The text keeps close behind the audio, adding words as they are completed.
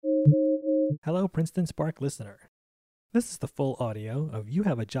Hello, Princeton Spark listener. This is the full audio of You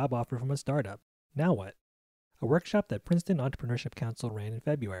Have a Job Offer from a Startup. Now what? A workshop that Princeton Entrepreneurship Council ran in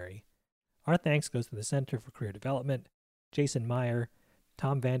February. Our thanks goes to the Center for Career Development, Jason Meyer,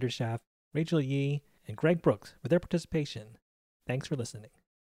 Tom Vanderschaft, Rachel Yee, and Greg Brooks for their participation. Thanks for listening.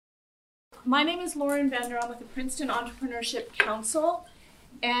 My name is Lauren Bender. I'm with the Princeton Entrepreneurship Council.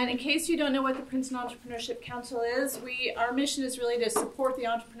 And in case you don't know what the Princeton Entrepreneurship Council is, our mission is really to support the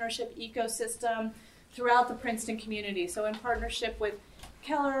entrepreneurship ecosystem throughout the Princeton community. So in partnership with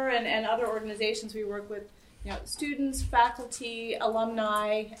Keller and other organizations, we work with students, faculty,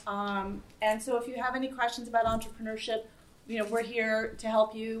 alumni. And so if you have any questions about entrepreneurship, we're here to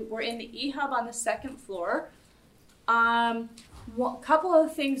help you. We're in the eHub on the second floor. A couple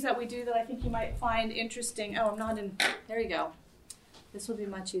of things that we do that I think you might find interesting. Oh, I'm not in. There you go. This will be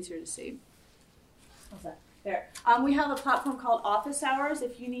much easier to see. How's that? There. We have a platform called Office Hours.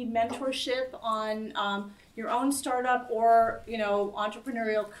 If you need mentorship on your own startup or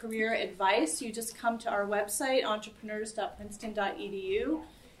entrepreneurial career advice, you just come to our website, entrepreneurs.princeton.edu,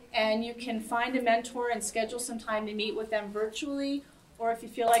 and you can find a mentor and schedule some time to meet with them virtually. Or if you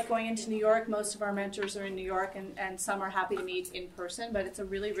feel like going into New York, most of our mentors are in New York, and some are happy to meet in person, but it's a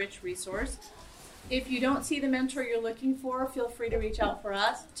really rich resource. If you don't see the mentor you're looking for, feel free to reach out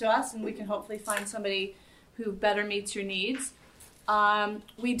to us, and we can hopefully find somebody who better meets your needs.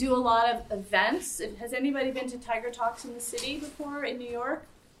 We do a lot of events. Has anybody been to Tiger Talks in the city before in New York?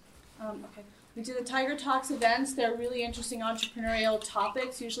 Okay. We do the Tiger Talks events. They're really interesting entrepreneurial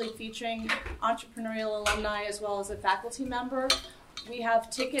topics, usually featuring entrepreneurial alumni as well as a faculty member. We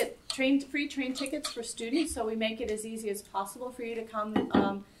have free train tickets for students, so we make it as easy as possible for you to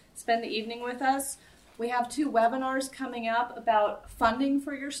come spend the evening with us. We have 2 webinars coming up about funding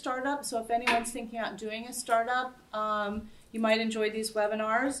for your startup. So if anyone's thinking about doing a startup, you might enjoy these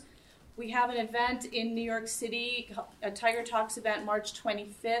webinars. We have an event in New York City, a Tiger Talks event, March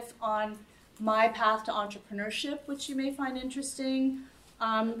 25th on my path to entrepreneurship, which you may find interesting.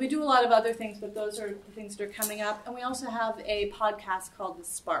 We do a lot of other things, but those are the things that are coming up. And we also have a podcast called The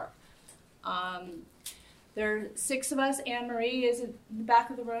Spark. There are 6 of us. Anne Marie is in the back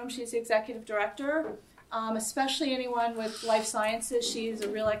of the room. She's the executive director. Especially anyone with life sciences, she's a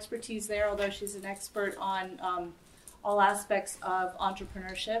real expertise there, although she's an expert on all aspects of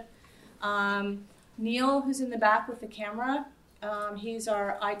entrepreneurship. Neil, who's in the back with the camera, he's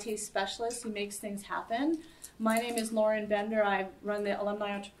our IT specialist. He makes things happen. My name is Lauren Bender. I run the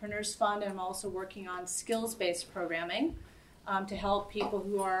Alumni Entrepreneurs Fund, and I'm also working on skills-based programming to help people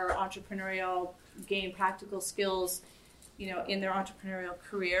who are entrepreneurial gain practical skills, in their entrepreneurial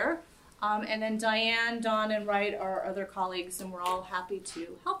career. And then Diane, Don, and Wright are other colleagues, and we're all happy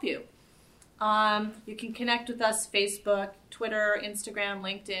to help you. You can connect with us Facebook, Twitter, Instagram,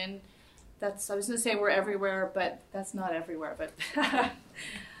 LinkedIn. I was going to say we're everywhere, but that's not everywhere, but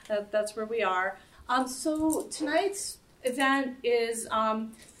that's where we are. So tonight's event is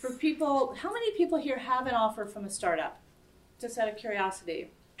for people. How many people here have an offer from a startup? Just out of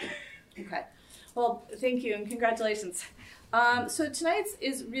curiosity. Okay. Well, thank you and congratulations. So tonight's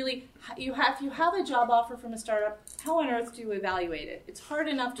is really, if you have a job offer from a startup, how on earth do you evaluate it? It's hard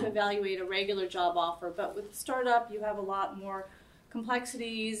enough to evaluate a regular job offer, but with a startup, you have a lot more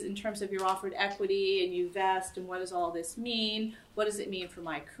complexities in terms of your offered equity, and you vest, and what does all this mean? What does it mean for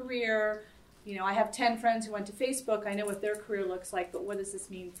my career? I have 10 friends who went to Facebook. I know what their career looks like, but what does this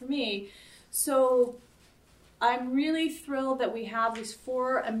mean for me? So I'm really thrilled that we have these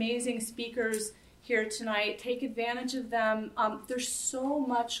 4 amazing speakers here tonight. Take advantage of them. There's so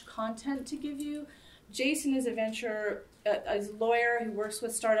much content to give you. Jason is a lawyer who works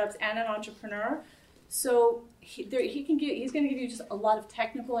with startups and an entrepreneur. So he's going to give you just a lot of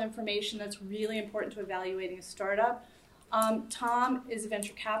technical information that's really important to evaluating a startup. Tom is a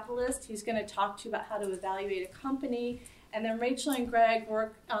venture capitalist. He's going to talk to you about how to evaluate a company. And then Rachel and Greg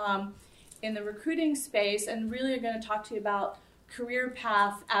work in the recruiting space and really are going to talk to you about career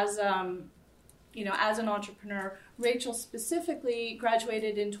path as an entrepreneur. Rachel specifically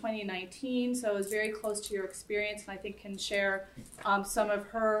graduated in 2019, so is very close to your experience, and I think can share some of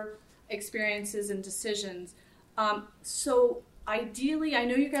her experiences and decisions. So ideally, I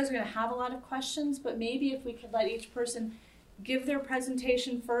know you guys are going to have a lot of questions, but maybe if we could let each person give their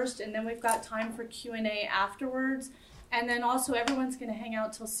presentation first, and then we've got time for Q&A afterwards. And then also everyone's going to hang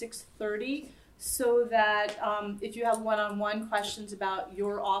out till 6:30. So that if you have one-on-one questions about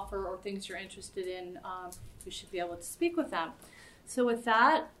your offer or things you're interested in, you should be able to speak with them. So with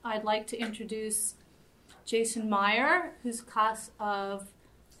that, I'd like to introduce Jason Meyer, who's class of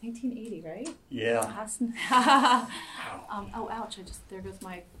 1980, right? Yeah. Oh, ouch, there goes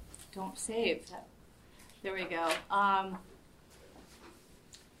my don't save. There we go. Open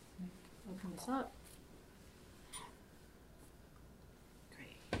this up.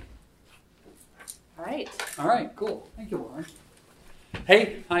 Great. All right. All right, cool. Thank you, Lauren.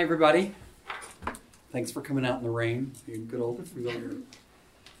 Hey, hi, everybody. Thanks for coming out in the rain. You good old familiar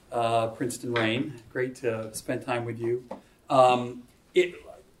Princeton rain. Great to spend time with you. On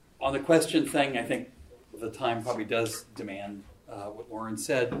the question thing, I think the time probably does demand what Lauren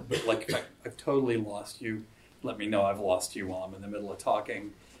said, but like if I've totally lost you, let me know I've lost you while I'm in the middle of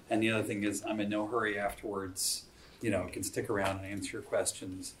talking. And the other thing is I'm in no hurry afterwards. You can stick around and answer your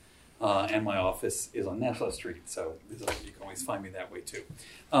questions. And my office is on Nassau Street, so you can always find me that way too.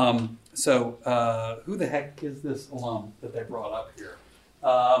 So who the heck is this alum that they brought up here?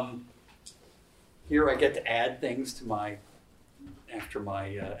 Here I get to add things to after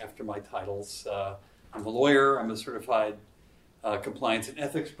my titles. I'm a lawyer. I'm a certified compliance and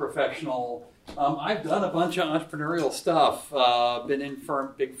ethics professional. I've done a bunch of entrepreneurial stuff. Been in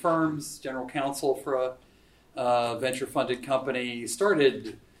big firms, general counsel for a venture-funded company.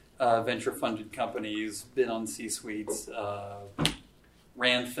 Started venture-funded companies. Been on C-suites.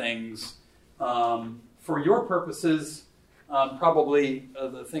 Ran things. For your purposes, probably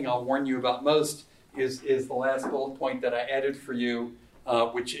the thing I'll warn you about most is the last bullet point that I added for you,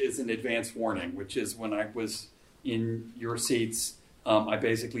 which is an advance warning, which is when I was in your seats, I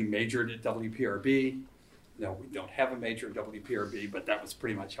basically majored at WPRB. No, we don't have a major at WPRB, but that was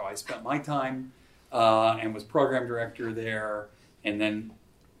pretty much how I spent my time, and was program director there, and then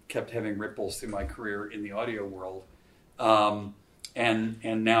kept having ripples through my career in the audio world. And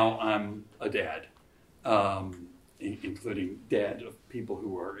now I'm a dad, including dad of people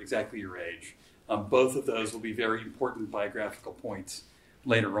who are exactly your age. Both of those will be very important biographical points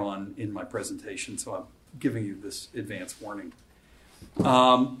later on in my presentation, so I'm giving you this advance warning.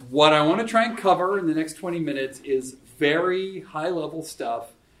 What I want to try and cover in the next 20 minutes is very high-level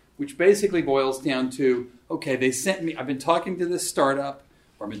stuff, which basically boils down to, okay, they sent me, I've been talking to this startup,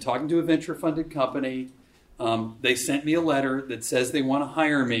 or I've been talking to a venture-funded company. They sent me a letter that says they want to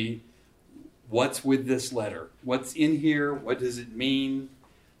hire me. What's with this letter? What's in here? What does it mean?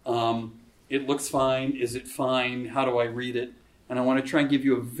 It looks fine. Is it fine? How do I read it? And I want to try and give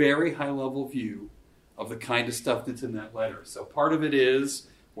you a very high-level view of the kind of stuff that's in that letter. So part of it is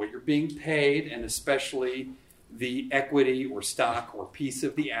what you're being paid, and especially the equity or stock or piece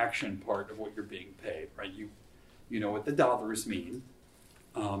of the action part of what you're being paid, right? You know what the dollars mean.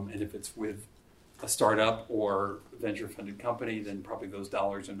 And if it's with a startup or venture-funded company, then probably those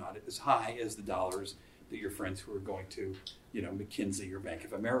dollars are not as high as the dollars that your friends who are going to, McKinsey or Bank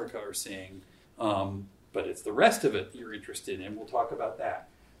of America are seeing. But it's the rest of it that you're interested in. We'll talk about that.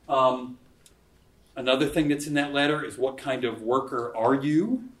 Another thing that's in that letter is what kind of worker are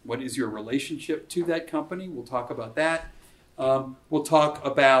you? What is your relationship to that company? We'll talk about that. We'll talk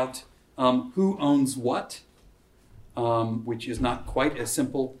about who owns what, which is not quite as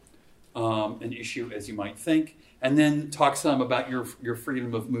simple an issue as you might think. And then talk some about your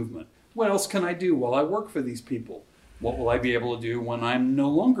freedom of movement. What else can I do while I work for these people? What will I be able to do when I'm no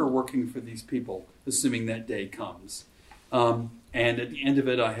longer working for these people, assuming that day comes? And at the end of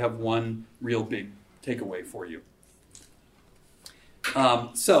it, I have one real big takeaway for you.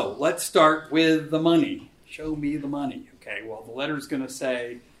 So let's start with the money. Show me the money. Okay, well, the letter's going to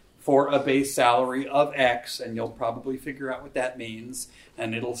say for a base salary of X, and you'll probably figure out what that means.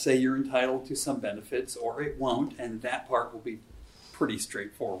 And it'll say you're entitled to some benefits, or it won't, and that part will be pretty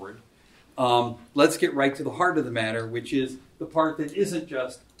straightforward. Let's get right to the heart of the matter, which is the part that isn't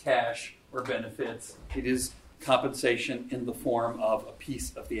just cash or benefits. It is compensation in the form of a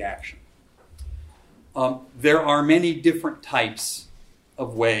piece of the action. There are many different types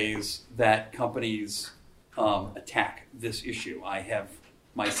of ways that companies attack this issue. I have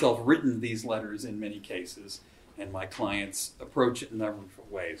myself written these letters in many cases, and my clients approach it in a number of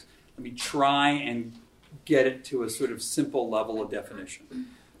different ways. Let me try and get it to a sort of simple level of definition.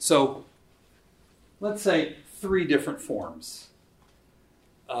 So let's say 3 different forms.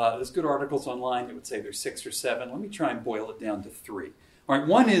 There's good articles online that would say there's 6 or 7. Let me try and boil it down to 3. All right,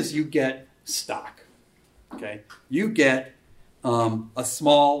 one is you get stock. Okay, you get a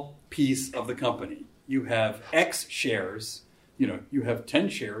small piece of the company. You have X shares. You have 10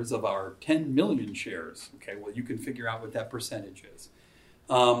 shares of our 10 million shares. Okay, well, you can figure out what that percentage is.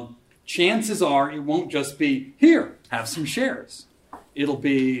 Chances are it won't just be, here, have some shares. It'll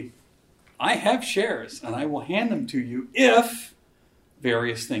be, I have shares, and I will hand them to you if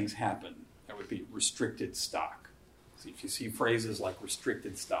various things happen. That would be restricted stock. So if you see phrases like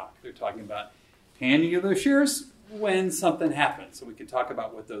restricted stock, they're talking about handing you those shares when something happens. So we can talk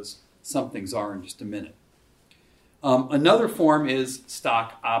about what those some things are in just a minute. Another form is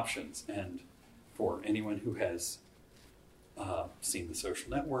stock options. And for anyone who has seen The Social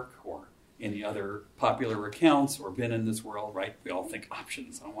Network or any other popular accounts or been in this world, right? We all think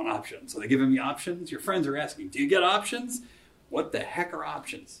options. I want options. So they're giving me options. Your friends are asking, do you get options? What the heck are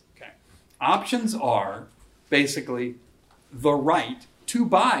options? Okay. Options are basically the right to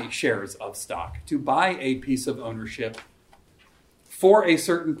buy shares of stock, to buy a piece of ownership for a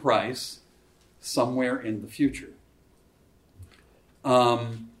certain price somewhere in the future.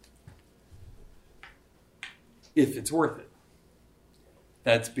 If it's worth it.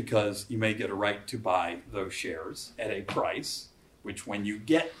 That's because you may get a right to buy those shares at a price, which when you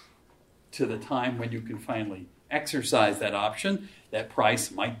get to the time when you can finally exercise that option, that price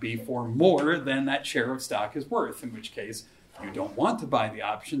might be for more than that share of stock is worth, in which case you don't want to buy the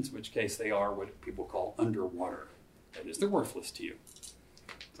options, in which case they are what people call underwater. That is, they're worthless to you.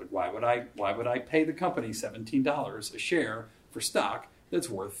 It's like, why would I pay the company $17 a share for stock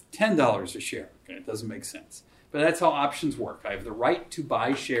that's worth $10 a share? Okay, it doesn't make sense. But that's how options work. I have the right to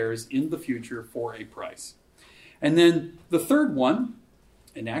buy shares in the future for a price. And then the third one,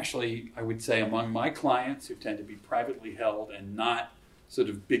 and actually I would say among my clients who tend to be privately held and not sort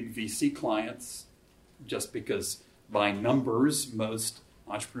of big VC clients, just because by numbers most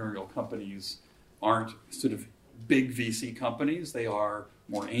entrepreneurial companies aren't sort of big VC companies. They are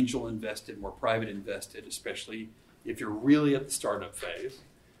more angel invested, more private invested, especially if you're really at the startup phase.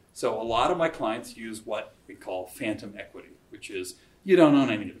 So a lot of my clients use what we call phantom equity, which is you don't own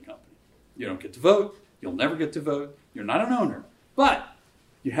any of the company. You don't get to vote. You'll never get to vote. You're not an owner. But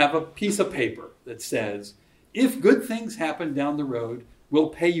you have a piece of paper that says, if good things happen down the road, we'll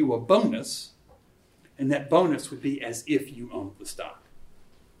pay you a bonus, and that bonus would be as if you owned the stock.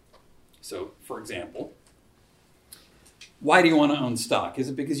 So, for example, why do you want to own stock? Is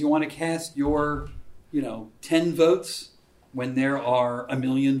it because you want to cast your, 10 votes when there are 1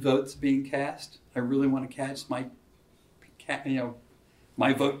 million votes being cast? I really want to cast my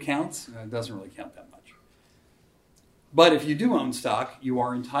vote counts. It doesn't really count that much. But if you do own stock, you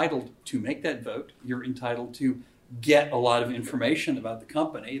are entitled to make that vote. You're entitled to get a lot of information about the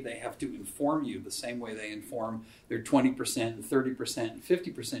company. They have to inform you the same way they inform their 20% and 30% and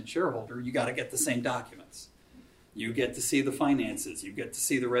 50% shareholder. You got to get the same documents. You get to see the finances. You get to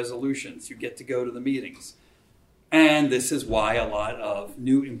see the resolutions. You get to go to the meetings. And this is why a lot of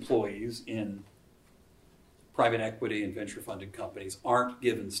new employees in private equity and venture-funded companies aren't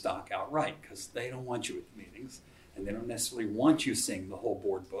given stock outright, because they don't want you at the meetings, and they don't necessarily want you seeing the whole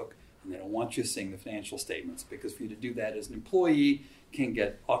board book, and they don't want you seeing the financial statements, because for you to do that as an employee can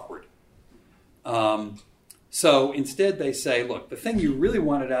get awkward. So instead they say, look, the thing you really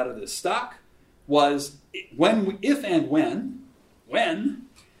wanted out of this stock was when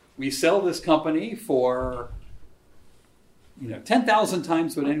we sell this company for 10,000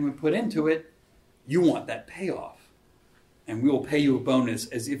 times what anyone put into it, you want that payoff. And we will pay you a bonus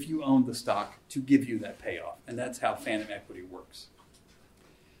as if you owned the stock to give you that payoff. And that's how phantom equity works.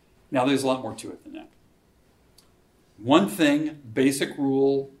 Now, there's a lot more to it than that. One thing, basic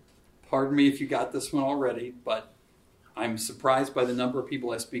rule, pardon me if you got this one already, but I'm surprised by the number of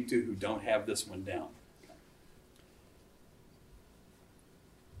people I speak to who don't have this one down.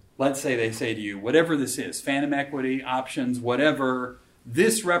 Let's say they say to you, whatever this is, phantom equity, options, whatever,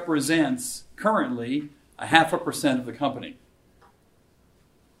 this represents currently 0.5% of the company.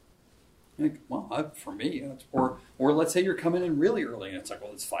 Well, for me, or let's say you're coming in really early, and it's like,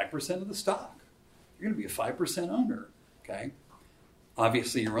 well, it's 5% of the stock. You're going to be a 5% owner, okay?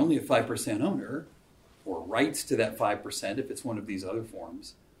 Obviously, you're only a 5% owner, or rights to that 5% if it's one of these other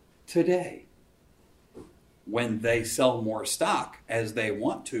forms, today. When they sell more stock as they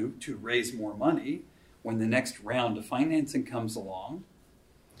want to raise more money, when the next round of financing comes along,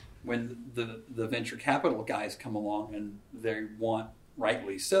 when the venture capital guys come along and they want,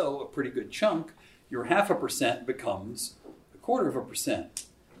 rightly so, a pretty good chunk, your 0.5% becomes 0.25%,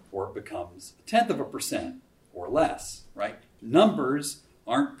 or it becomes 0.1% or less, right? Numbers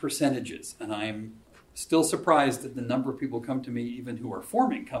aren't percentages, and I'm still surprised at the number of people come to me even who are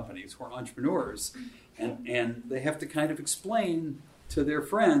forming companies, who are entrepreneurs, and they have to kind of explain to their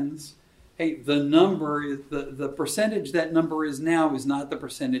friends, hey, the percentage that number is now is not the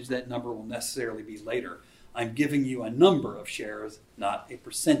percentage that number will necessarily be later. I'm giving you a number of shares, not a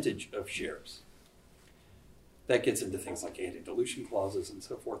percentage of shares. That gets into things like anti-dilution clauses and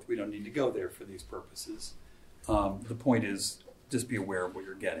so forth. We don't need to go there for these purposes. The point is, just be aware of what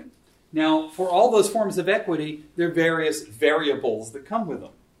you're getting. Now, for all those forms of equity, there are various variables that come with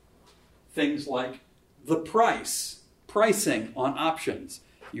them. Things like the pricing on options.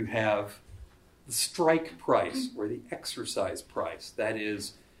 You have the strike price or the exercise price. That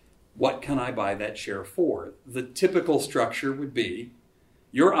is, what can I buy that share for? The typical structure would be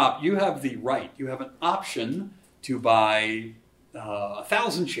you have the right, you have an option to buy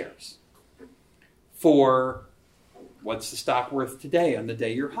 1,000 shares for what's the stock worth today on the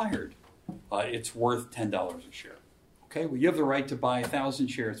day you're hired? It's worth $10 a share. Okay, well, you have the right to buy 1,000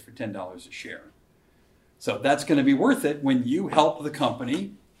 shares for $10 a share. So that's going to be worth it when you help the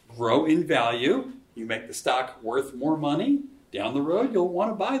company grow in value. You make the stock worth more money. Down the road, you'll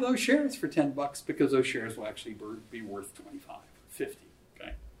want to buy those shares for $10 because those shares will actually be worth 25 or 50.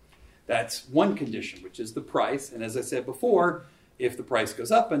 Okay, that's one condition, which is the price. And as I said before, if the price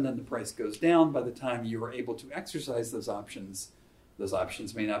goes up and then the price goes down, by the time you are able to exercise those options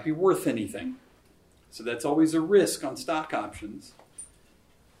may not be worth anything. So that's always a risk on stock options.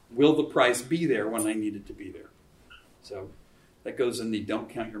 Will the price be there when I need it to be there? So that goes in the don't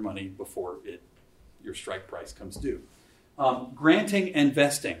count your money before your strike price comes due. Granting and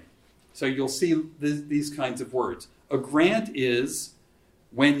vesting. So you'll see these kinds of words. A grant is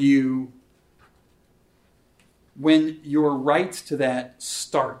when your rights to that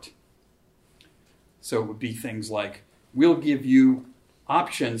start. So it would be things like, we'll give you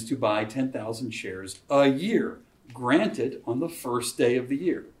options to buy 10,000 shares a year, granted on the first day of the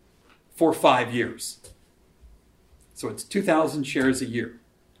year, for 5 years. So it's 2,000 shares a year.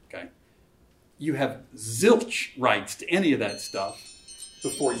 Okay, you have zilch rights to any of that stuff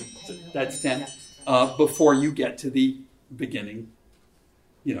before you. That's 10. Before you get to the beginning.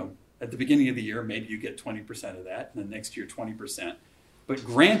 At the beginning of the year, maybe you get 20% of that, and the next year 20%. But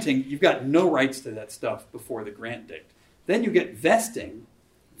granting, you've got no rights to that stuff before the grant date. Then you get vesting.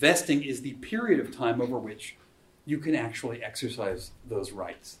 Vesting is the period of time over which you can actually exercise those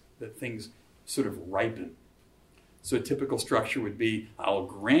rights, that things sort of ripen. So a typical structure would be, I'll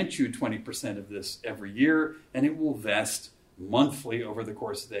grant you 20% of this every year, and it will vest monthly over the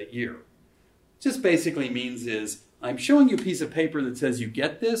course of that year. Just basically means is, I'm showing you a piece of paper that says you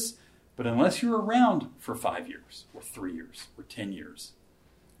get this, but unless you're around for 5 years, or 3 years, or 10 years,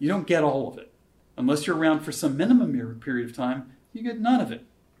 you don't get all of it. Unless you're around for some minimum period of time, you get none of it.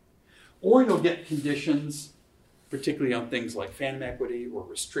 Or you'll get conditions, particularly on things like phantom equity or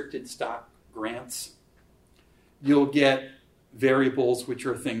restricted stock grants. You'll get variables, which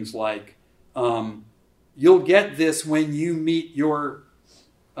are things like, you'll get this when you meet your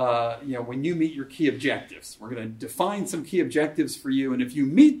key objectives. We're going to define some key objectives for you, and if you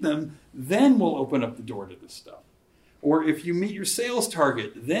meet them, then we'll open up the door to this stuff. Or if you meet your sales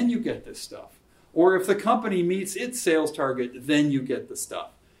target, then you get this stuff. Or if the company meets its sales target, then you get the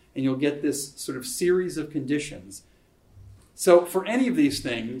stuff. And you'll get this sort of series of conditions. So for any of these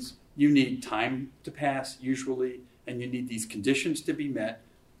things, you need time to pass, usually, and you need these conditions to be met,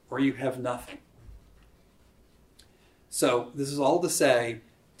 or you have nothing. So this is all to say,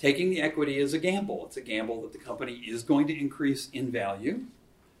 taking the equity is a gamble. It's a gamble that the company is going to increase in value,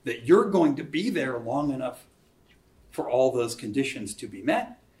 that you're going to be there long enough for all those conditions to be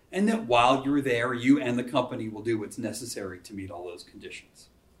met, and that while you're there, you and the company will do what's necessary to meet all those conditions.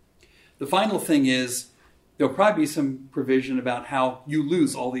 The final thing is, there'll probably be some provision about how you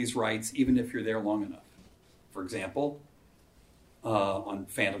lose all these rights even if you're there long enough. For example, on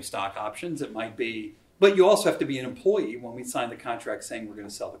phantom stock options, it might be, but you also have to be an employee when we sign the contract saying we're going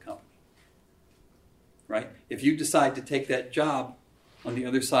to sell the company. Right? If you decide to take that job on the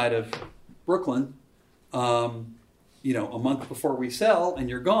other side of Brooklyn, a month before we sell and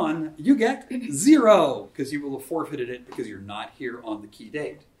you're gone, you get 0 because you will have forfeited it because you're not here on the key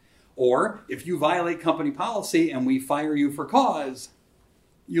date. Or if you violate company policy and we fire you for cause,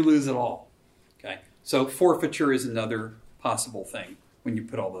 you lose it all. Okay? So forfeiture is another possible thing when you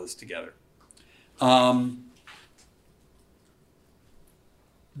put all those together.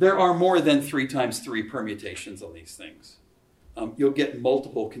 There are more than 3 times 3 permutations on these things. You'll get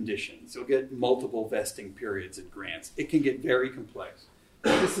multiple conditions. You'll get multiple vesting periods and grants. It can get very complex.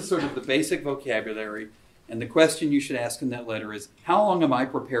 This is sort of the basic vocabulary. And the question you should ask in that letter is, how long am I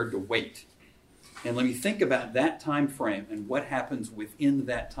prepared to wait? And let me think about that time frame and what happens within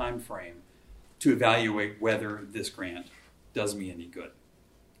that time frame to evaluate whether this grant does me any good.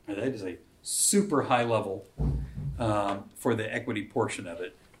 And that is a super high level for the equity portion of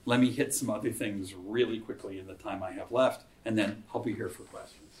it. Let me hit some other things really quickly in the time I have left, and then I'll be here for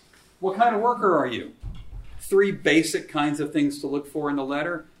questions. What kind of worker are you? 3 basic kinds of things to look for in the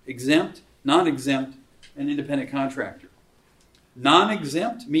letter: exempt, non-exempt, and independent contractor.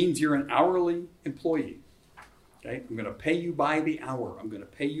 Non-exempt means you're an hourly employee. Okay? I'm going to pay you by the hour. I'm going to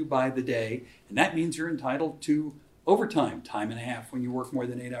pay you by the day. And that means you're entitled to overtime, time and a half when you work more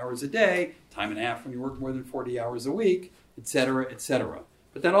than 8 hours a day, time and a half when you work more than 40 hours a week, et cetera, et cetera.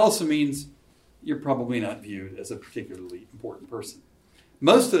 But that also means you're probably not viewed as a particularly important person.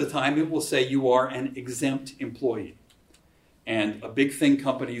 Most of the time, it will say you are an exempt employee. And a big thing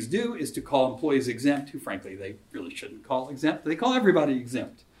companies do is to call employees exempt, who frankly they really shouldn't call exempt. They call everybody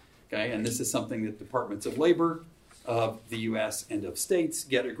exempt. Okay? And this is something that departments of labor of the U.S. and of states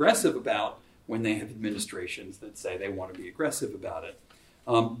get aggressive about when they have administrations that say they want to be aggressive about it.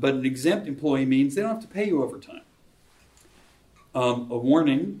 But an exempt employee means they don't have to pay you overtime. A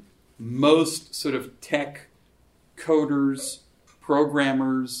warning, most sort of tech coders,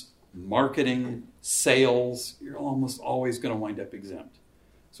 programmers, marketing, sales, you're almost always going to wind up exempt.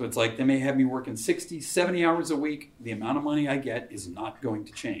 So it's like they may have me working 60, 70 hours a week. The amount of money I get is not going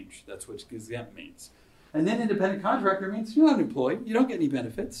to change. That's what exempt means. And then independent contractor means you're not an employee. You don't get any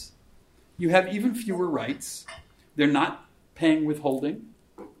benefits. You have even fewer rights. They're not paying withholding.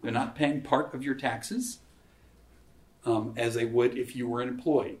 They're not paying part of your taxes as they would if you were an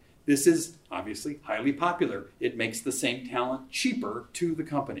employee. This is obviously highly popular. It makes the same talent cheaper to the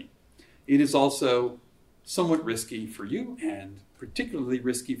company. It is also somewhat risky for you and particularly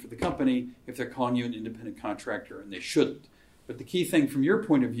risky for the company if they're calling you an independent contractor, and they shouldn't. But the key thing from your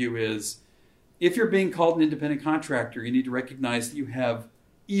point of view is if you're being called an independent contractor, you need to recognize that you have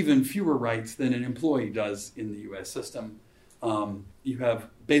even fewer rights than an employee does in the U.S. system. You have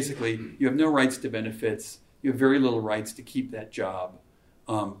no rights to benefits. You have very little rights to keep that job.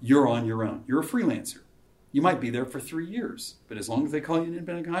 You're on your own. You're a freelancer. You might be there for 3 years, but as long as they call you an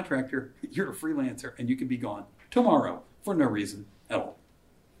independent contractor, you're a freelancer and you can be gone tomorrow for no reason at all.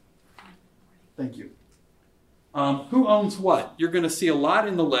 Thank you. Who owns what? You're going to see a lot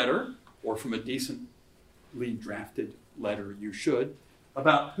in the letter, or from a decently drafted letter, you should,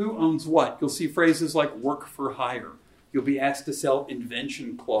 about who owns what. You'll see phrases like work for hire. You'll be asked to sell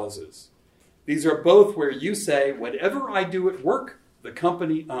invention clauses. These are both where you say, whatever I do at work, the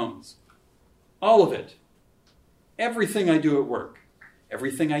company owns. All of it. Everything I do at work.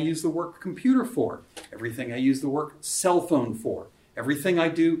 Everything I use the work computer for. Everything I use the work cell phone for. Everything I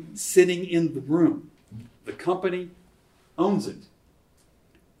do sitting in the room. The company owns it.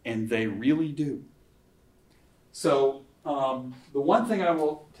 And they really do. So the one thing I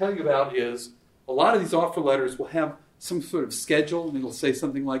will tell you about is a lot of these offer letters will have some sort of schedule, and it'll say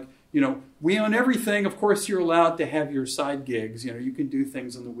something like, we own everything. Of course, you're allowed to have your side gigs. You can do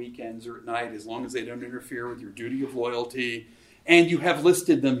things on the weekends or at night as long as they don't interfere with your duty of loyalty. And you have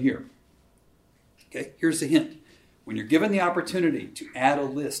listed them here. Okay, here's a hint. When you're given the opportunity to add a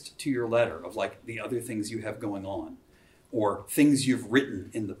list to your letter of like the other things you have going on or things you've written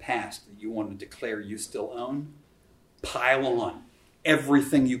in the past that you want to declare you still own, pile on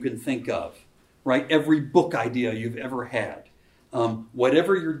everything you can think of, right? Every book idea you've ever had.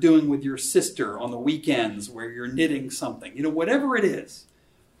 Whatever you're doing with your sister on the weekends where you're knitting something, whatever it is,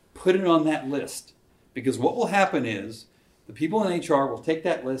 put it on that list. Because what will happen is the people in HR will take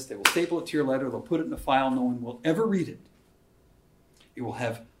that list, they will staple it to your letter, they'll put it in a file, no one will ever read it. It will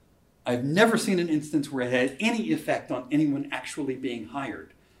have, I've never seen an instance where it had any effect on anyone actually being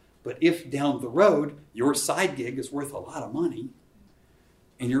hired. But if down the road your side gig is worth a lot of money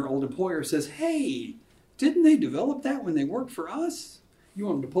and your old employer says, hey, didn't they develop that when they worked for us? You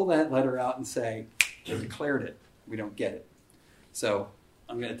want them to pull that letter out and say, they declared it. We don't get it. So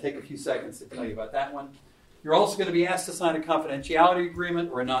I'm going to take a few seconds to tell you about that one. You're also going to be asked to sign a confidentiality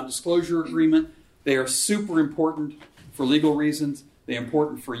agreement or a non-disclosure agreement. They are super important for legal reasons. They're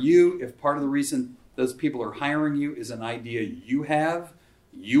important for you if part of the reason those people are hiring you is an idea you have.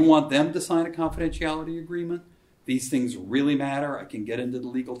 You want them to sign a confidentiality agreement. These things really matter. I can get into the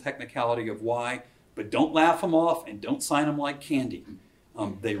legal technicality of why. But don't laugh them off and don't sign them like candy.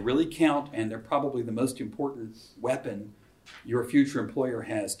 They really count, and they're probably the most important weapon your future employer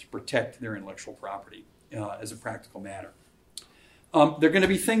has to protect their intellectual property as a practical matter. There are going to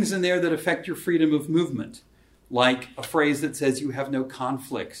be things in there that affect your freedom of movement, like a phrase that says you have no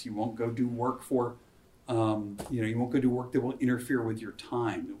conflicts. You won't go do work for, you won't go do work that will interfere with your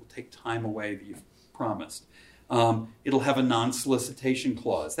time. It will take time away that you've promised. It'll have a non-solicitation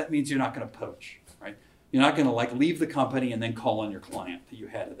clause. That means you're not going to poach. Right? You're not going to leave the company and then call on your client that you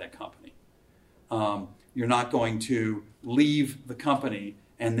had at that company. You're not going to leave the company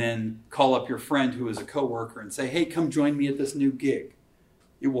and then call up your friend who is a coworker and say, hey, come join me at this new gig.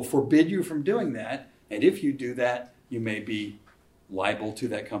 It will forbid you from doing that. And if you do that, you may be liable to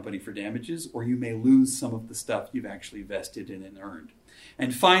that company for damages, or you may lose some of the stuff you've actually vested in and earned.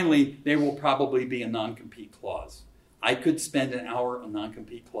 And finally, there will probably be a non-compete clause. I could spend an hour on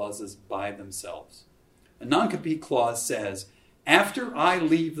non-compete clauses by themselves. A non-compete clause says, after I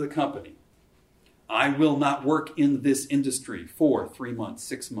leave the company, I will not work in this industry for 3 months,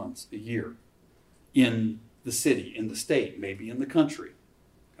 6 months, a year, in the city, in the state, maybe in the country.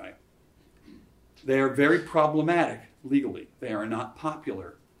 Okay? They are very problematic legally. They are not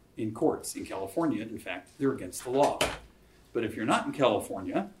popular in courts. In California, in fact, they're against the law. But if you're not in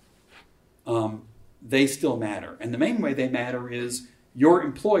California, they still matter. And the main way they matter is your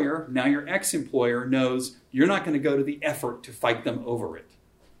employer, now your ex-employer, knows you're not going to go to the effort to fight them over it.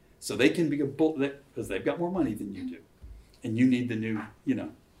 So they can be a bullet because they've got more money than you do. And you need the new,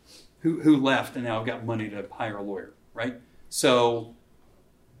 who left and now got money to hire a lawyer, right? So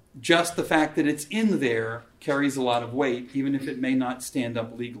just the fact that it's in there carries a lot of weight, even if it may not stand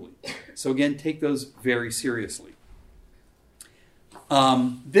up legally. So again, take those very seriously.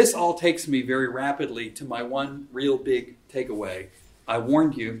 This all takes me very rapidly to my one real big takeaway. I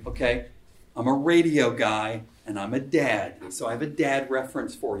warned you, okay, I'm a radio guy and I'm a dad, so I have a dad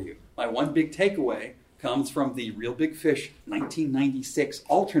reference for you. My one big takeaway comes from the Real Big Fish 1996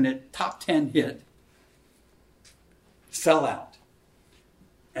 alternate top 10 hit, Sell Out.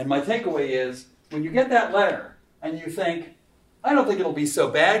 And my takeaway is, when you get that letter and you think, I don't think it'll be so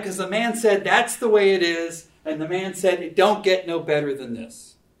bad because the man said that's the way it is, and the man said it don't get no better than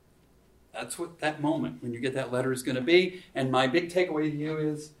this. That's what that moment when you get that letter is going to be. And my big takeaway to you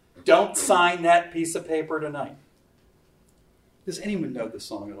is, don't sign that piece of paper tonight. Does anyone know this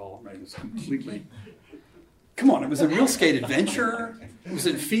song at all? Right? It's completely... Come on, it was in Real Skate Adventure. It was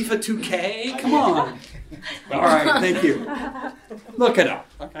in FIFA 2K. Come on. All right, thank you. Look it up,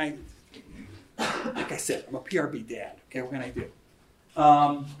 okay? Like I said, I'm a PRB dad. Okay, what can I do?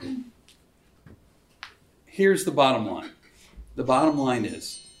 Here's the bottom line. The bottom line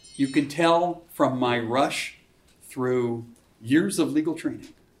is, you can tell from my rush through years of legal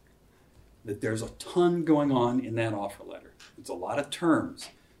training that there's a ton going on in that offer letter. It's a lot of terms.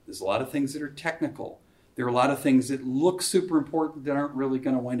 There's a lot of things that are technical. There are a lot of things that look super important that aren't really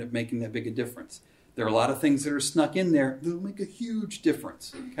going to wind up making that big a difference. There are a lot of things that are snuck in there that will make a huge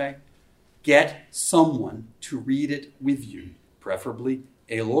difference. Okay? Get someone to read it with you, preferably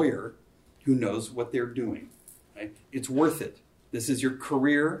a lawyer who knows what they're doing. Okay? It's worth it. This is your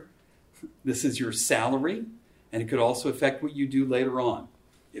career. This is your salary. And it could also affect what you do later on.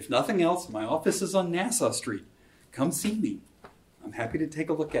 If nothing else, my office is on Nassau Street. Come see me. I'm happy to take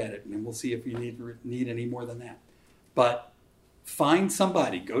a look at it, and then we'll see if you need any more than that. But find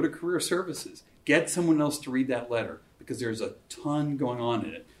somebody. Go to Career Services. Get someone else to read that letter, because there's a ton going on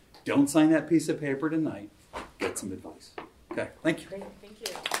in it. Don't sign that piece of paper tonight. Get some advice. Okay, thank you. Great, thank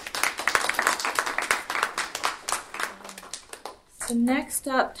you. So next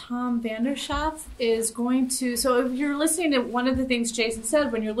up, Tom Vanderschaft is going to, so if you're listening to one of the things Jason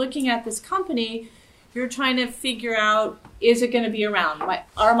said, when you're looking at this company, you're trying to figure out, is it going to be around?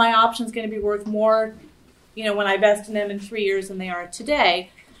 Are my options going to be worth more, when I invest in them in 3 years than they are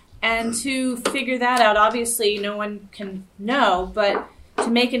today? And to figure that out, obviously no one can know, but to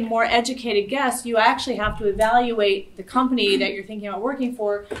make a more educated guess, you actually have to evaluate the company that you're thinking about working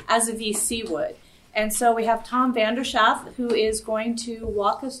for as a VC would. And so we have Tom Vanderschaft, who is going to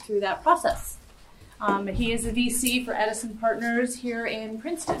walk us through that process. He is a VC for Edison Partners here in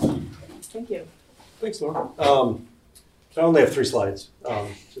Princeton. Thank you. Thanks, Laura. So I only have 3 slides,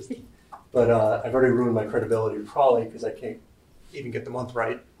 but I've already ruined my credibility, probably because I can't even get the month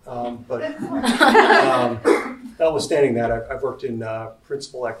right. But notwithstanding that, I've worked in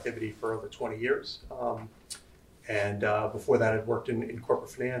principal activity for over 20 years. And before that, I'd worked in corporate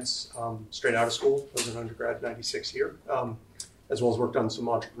finance straight out of school. I was an undergrad, 96 here, as well as worked on some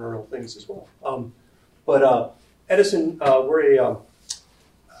entrepreneurial things as well. But Edison, we're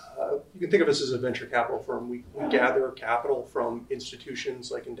you can think of us as a venture capital firm. We gather capital from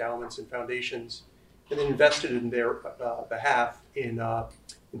institutions like endowments and foundations, and then invest it in their behalf in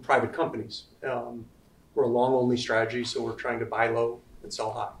private companies. We're a long-only strategy, so we're trying to buy low and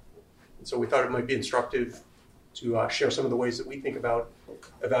sell high. And so we thought it might be instructive to share some of the ways that we think about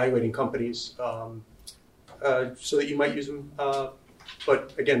evaluating companies so that you might use them.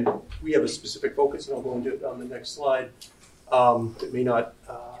 But again, we have a specific focus, and I'll go into it on the next slide. It may not...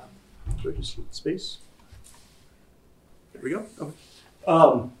 space. There we go.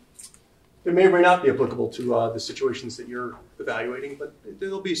 Okay. It may or may not be applicable to the situations that you're evaluating, but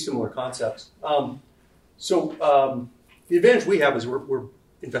there'll be similar concepts. So the advantage we have is we're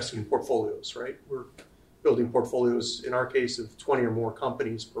investing in portfolios, right? We're building portfolios, in our case, of 20 or more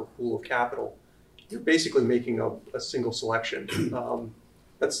companies per pool of capital. You're basically making a single selection.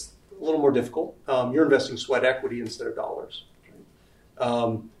 That's a little more difficult. You're investing sweat equity instead of dollars.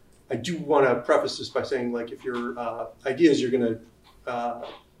 Right? I do want to preface this by saying, like, if your idea is you're going to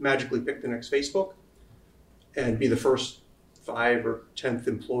magically pick the next Facebook and be the first 5 or 10th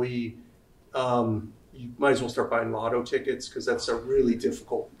employee, you might as well start buying lotto tickets, because that's a really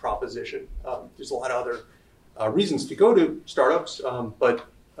difficult proposition. There's a lot of other reasons to go to startups, but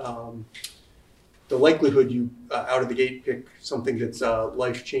the likelihood you out of the gate pick something that's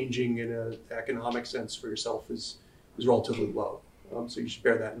life-changing in an economic sense for yourself is relatively low. So you should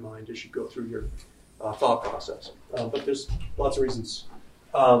bear that in mind as you go through your thought process. But there's lots of reasons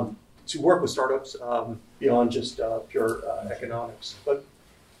to work with startups beyond just pure economics. But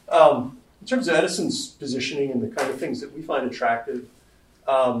in terms of Edison's positioning and the kind of things that we find attractive,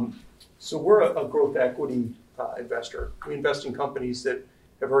 so we're a growth equity investor. We invest in companies that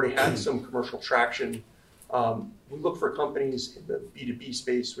have already had some commercial traction. We look for companies in the B2B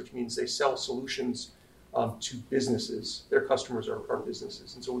space, which means they sell solutions to businesses. Their customers are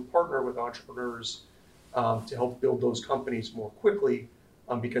businesses. And so we partner with entrepreneurs to help build those companies more quickly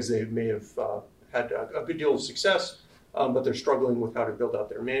because they may have had a good deal of success, but they're struggling with how to build out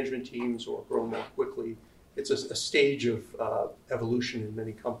their management teams or grow more quickly. It's a stage of evolution in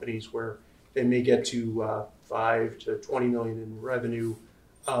many companies where they may get to 5 to 20 million in revenue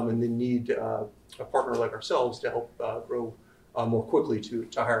and then need a partner like ourselves to help grow more quickly to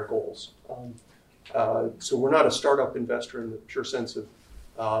higher goals. So we're not a startup investor in the pure sense of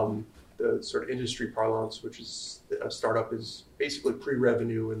the sort of industry parlance, which is a startup is basically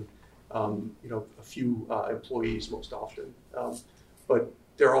pre-revenue and a few employees most often. But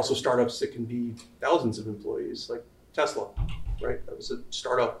there are also startups that can be thousands of employees, like Tesla, right? That was a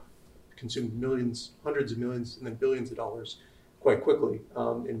startup, consumed millions, hundreds of millions, and then billions of dollars quite quickly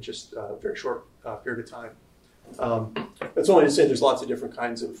in just a very short period of time. That's only to say there's lots of different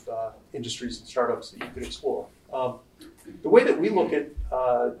kinds of industries and startups that you can explore. The way that we look at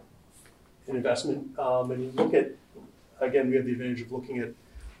an investment, and you look at, again, we have the advantage of looking at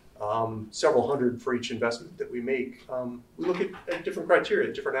several hundred for each investment that we make. We look at different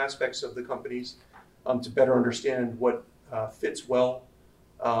criteria, different aspects of the companies to better understand what fits well,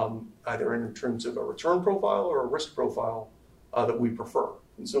 either in terms of a return profile or a risk profile that we prefer.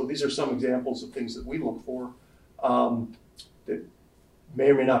 And so these are some examples of things that we look for that may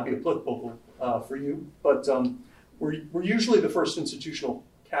or may not be applicable for you, but we're usually the first institutional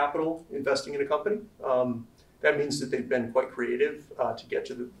capital investing in a company. That means that they've been quite creative to get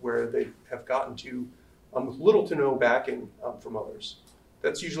to where they have gotten to with little to no backing from others.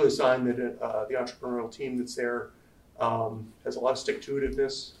 That's usually a sign that the entrepreneurial team that's there has a lot of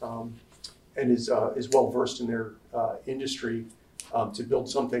stick-to-itiveness and is well versed in their industry to build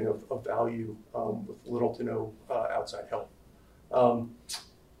something of value with little to no outside help.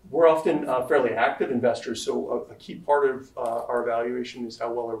 We're often fairly active investors, so a key part of our evaluation is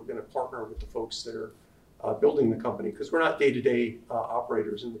how well are we going to partner with the folks that are building the company, because we're not day-to-day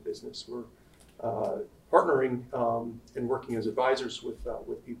operators in the business. We're partnering and working as advisors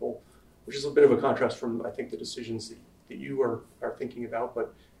with people, which is a bit of a contrast from, I think, the decisions that you are thinking about.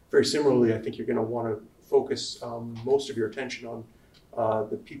 But very similarly, I think you're going to want to focus most of your attention on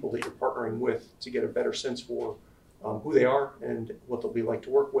the people that you're partnering with to get a better sense for who they are and what they'll be like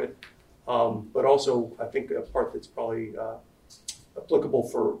to work with. But also, I think a part that's probably applicable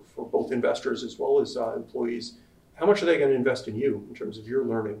for both investors as well as employees, how much are they going to invest in you in terms of your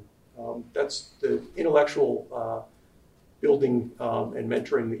learning? That's the intellectual building and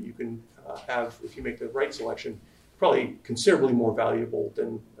mentoring that you can have if you make the right selection, probably considerably more valuable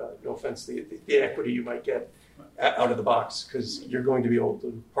than, no offense, the equity you might get out of the box, because you're going to be able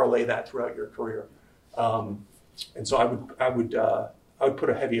to parlay that throughout your career. And so I would put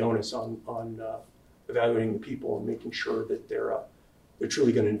a heavy onus on evaluating the people and making sure that they're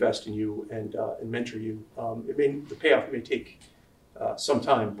truly going to invest in you and mentor you. The payoff may take some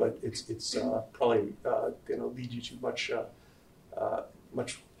time, but it's probably going to lead you to much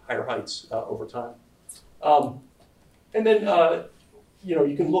higher heights over time. And then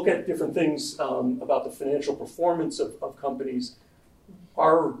you can look at different things about the financial performance of companies.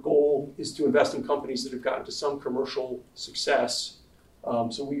 Our goal is to invest in companies that have gotten to some commercial success.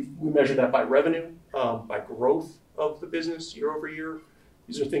 So we measure that by revenue, by growth of the business year over year.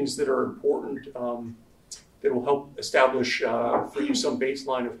 These are things that are important that will help establish for you some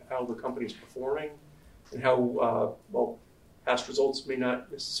baseline of how the company's performing and how, past results may not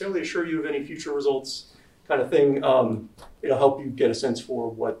necessarily assure you of any future results kind of thing. It'll help you get a sense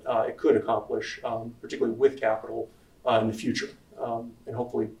for what it could accomplish, particularly with capital in the future, and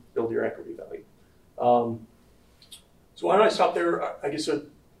hopefully build your equity value. So why don't I stop there? I guess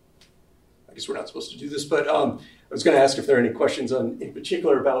I guess we're not supposed to do this, but I was going to ask if there are any questions in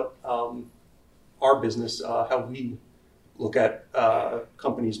particular about our business, how we look at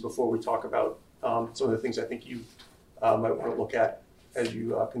companies before we talk about some of the things I think you might want to look at as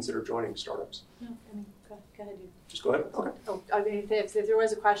you consider joining startups. No, I mean, go ahead. Just go ahead. Okay. Oh, I mean, if there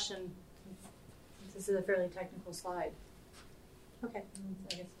was a question, this is a fairly technical slide. Okay,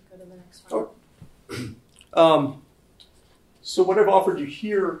 I guess we'll go to the next one. Oh. So what I've offered you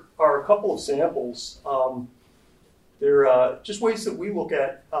here are a couple of samples. They're just ways that we look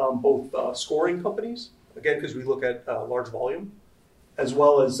at both scoring companies, again, because we look at large volume, as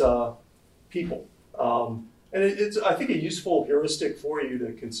well as people. And it's, I think, a useful heuristic for you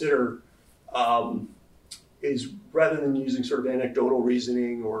to consider is rather than using sort of anecdotal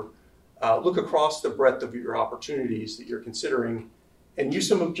reasoning or look across the breadth of your opportunities that you're considering and use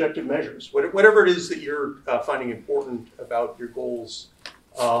some objective measures. Whatever it is that you're finding important about your goals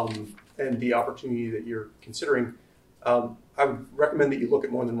and the opportunity that you're considering, I would recommend that you look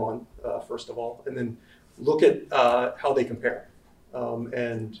at more than one, first of all, and then look at how they compare.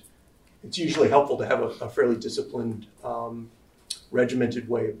 And it's usually helpful to have a fairly disciplined, regimented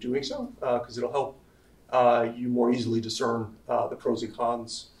way of doing so, because it'll help you more easily discern the pros and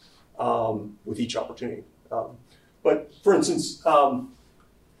cons with each opportunity. But for instance,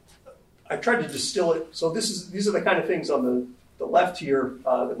 I tried to distill it. So these are the kind of things on the left here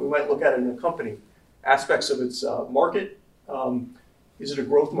that we might look at in a company. Aspects of its market. Is it a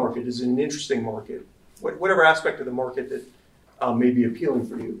growth market? Is it an interesting market? Whatever aspect of the market that may be appealing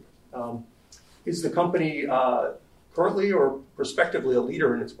for you. Is the company currently or prospectively a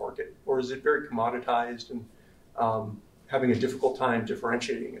leader in its market? Or is it very commoditized and having a difficult time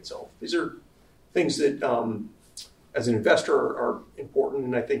differentiating itself? These are things that, as an investor, are important.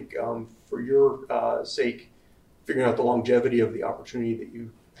 And I think for your sake, figuring out the longevity of the opportunity that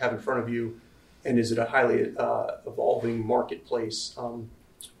you have in front of you, and is it a highly evolving marketplace,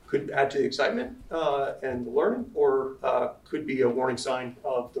 could add to the excitement and the learning, or could be a warning sign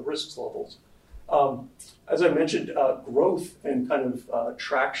of the risks levels. As I mentioned, growth and kind of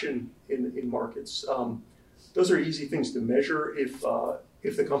traction in markets. Those are easy things to measure if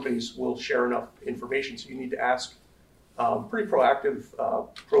the companies will share enough information. So you need to ask pretty proactive,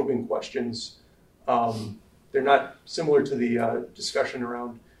 probing questions. They're not similar to the discussion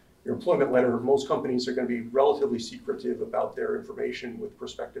around your employment letter. Most companies are going to be relatively secretive about their information with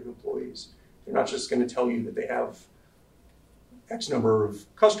prospective employees. They're not just going to tell you that they have X number of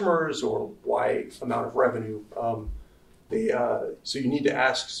customers or Y amount of revenue. So you need to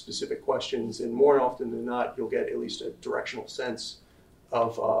ask specific questions, and more often than not, you'll get at least a directional sense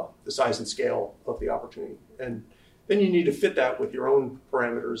of the size and scale of the opportunity. And then you need to fit that with your own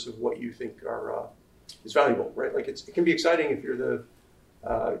parameters of what you think is valuable, right? Like it can be exciting if you're the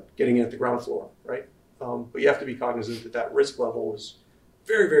getting in at the ground floor, right? But you have to be cognizant that risk level is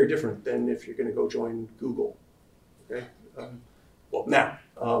very, very different than if you're going to go join Google, okay? Well, now,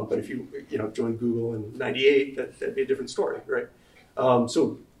 but if you join Google in '98, that'd be a different story, right?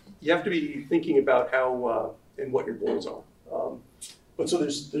 So you have to be thinking about how and what your goals are. But so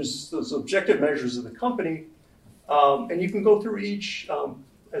there's those objective measures of the company, and you can go through each.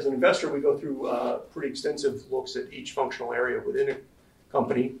 As an investor, we go through pretty extensive looks at each functional area within a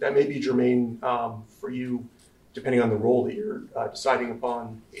company. That may be germane for you, depending on the role that you're deciding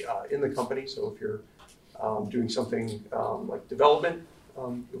upon in the company. So if you're doing something like development,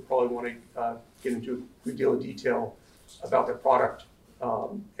 you'll probably want to get into a good deal of detail about their product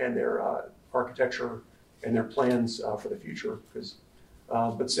and their architecture and their plans for the future.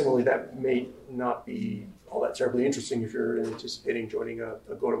 But similarly, that may not be all that terribly interesting if you're anticipating joining a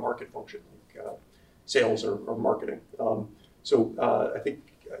go-to-market function, like sales or marketing. So I think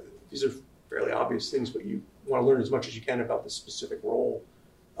these are fairly obvious things, but you want to learn as much as you can about the specific role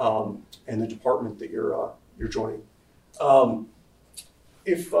and the department that you're joining.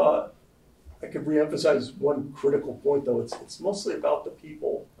 If I could reemphasize one critical point, though, it's mostly about the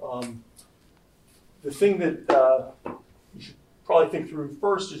people. The thing that you should probably think through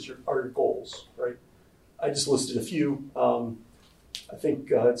first are your goals, right? I just listed a few. I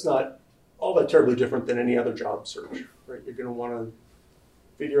think it's not all that terribly different than any other job search, right? You're going to want to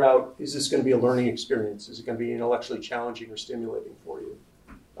figure out, is this going to be a learning experience? Is it going to be intellectually challenging or stimulating for you?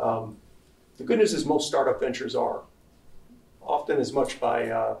 The good news is most startup ventures are, often as much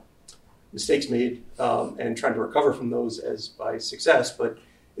by mistakes made and trying to recover from those as by success, but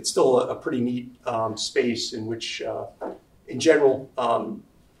it's still a pretty neat space in which, in general,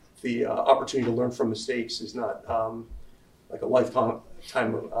 the opportunity to learn from mistakes is not like a lifetime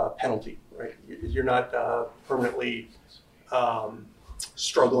penalty, right? You're not permanently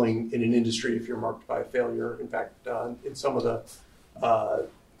struggling in an industry if you're marked by a failure. In fact, in some of the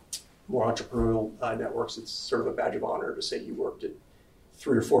more entrepreneurial networks, it's sort of a badge of honor to say you worked at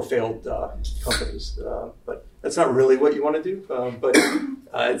 3 or 4 failed companies. But that's not really what you want to do, but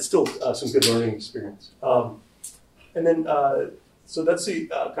it's still some good learning experience. And then, so that's the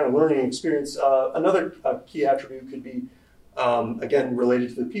kind of learning experience. Another key attribute could be, again,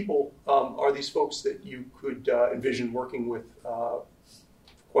 related to the people. Are these folks that you could envision working with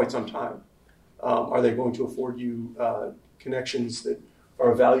quite some time? Are they going to afford you connections that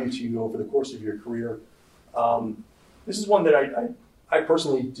are of value to you over the course of your career? This is one that I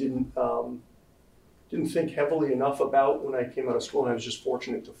personally didn't think heavily enough about when I came out of school, and I was just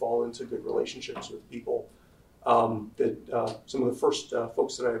fortunate to fall into good relationships with people. That some of the first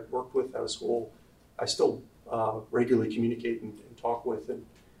folks that I worked with out of school, I still regularly communicate and talk with, and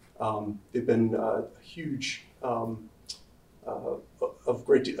they've been a huge of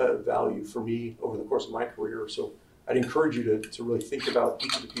great value for me over the course of my career. So I'd encourage you to really think about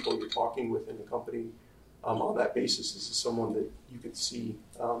each of the people you're talking with in the company on that basis. This is someone that you could see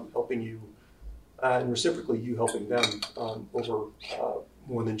helping you, and reciprocally you helping them over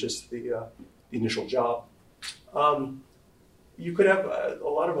more than just the initial job. You could have a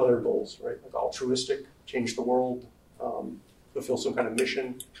lot of other goals, right? Like altruistic, change the world, fulfill some kind of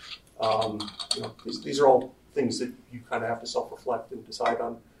mission. These are all things that you kind of have to self-reflect and decide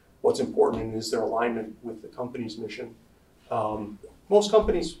on what's important and is there alignment with the company's mission. Most of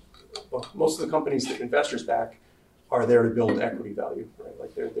the companies that investors back are there to build equity value, right?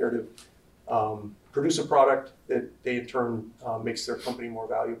 Like they're there to produce a product that they in turn makes their company more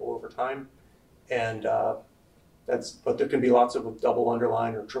valuable over time. And but there can be lots of double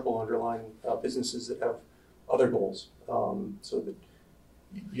underline or triple underline businesses that have other goals. So that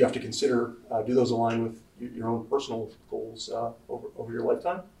you have to consider, do those align with your own personal goals over your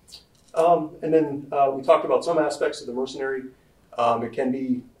lifetime? And then we talked about some aspects of the mercenary. It can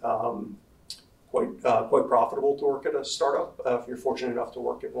be quite profitable to work at a startup if you're fortunate enough to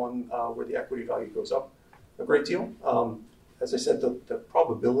work at one where the equity value goes up a great deal. As I said, the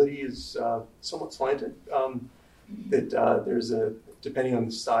probability is somewhat slanted. That there's depending on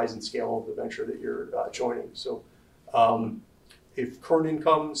the size and scale of the venture that you're joining. So if current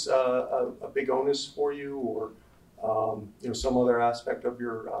income's a big onus for you, or some other aspect of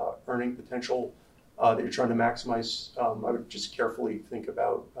your earning potential that you're trying to maximize, I would just carefully think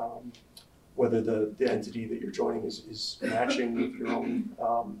about whether the entity that you're joining is matching with your own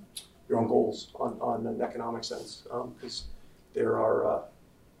goals on an economic sense, because there are a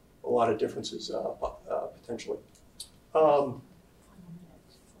lot of differences potentially.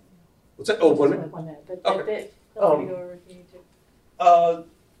 What's that? Oh, 1 minute. 1 minute. But Okay. feel free to go over if you need to.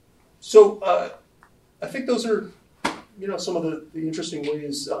 So I think those are, some of the interesting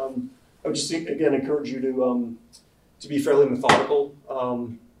ways. I would just again encourage you to be fairly methodical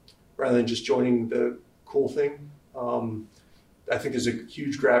rather than just joining the cool thing. I think there's a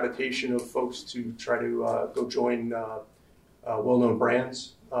huge gravitation of folks to try to go join well-known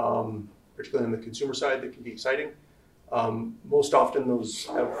brands, particularly on the consumer side, that can be exciting. Most often those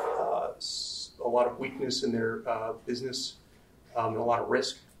have a lot of weakness in their business and a lot of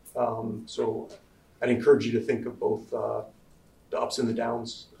risk. So I'd encourage you to think of both the ups and the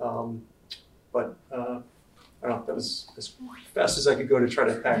downs. But I don't know, that was as fast as I could go to try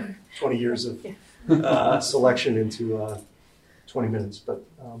to pack 20 years of selection into 20 minutes. But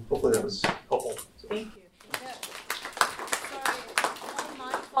hopefully that was helpful. So. Thank you. Sorry, it's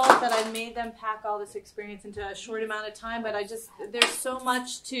my fault that I made them pack all this experience into a short amount of time, but there's so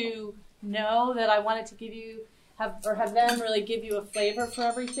much to know that I wanted to have them really give you a flavor for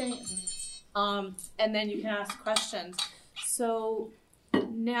everything. And then you can ask questions. So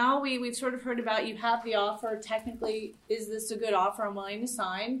now we've sort of heard about, you have the offer. Technically, is this a good offer I'm willing to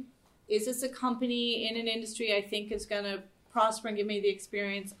sign? Is this a company in an industry I think is going to prosper and give me the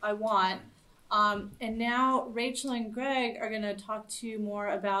experience I want? And now Rachel and Greg are going to talk to you more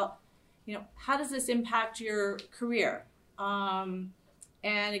about, how does this impact your career? And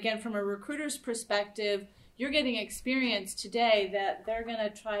again, from a recruiter's perspective, you're getting experience today that they're going to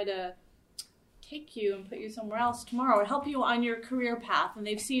try to take you and put you somewhere else tomorrow, or help you on your career path. And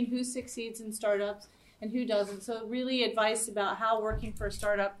they've seen who succeeds in startups and who doesn't. So really advice about how working for a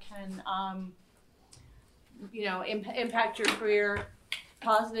startup can, impact your career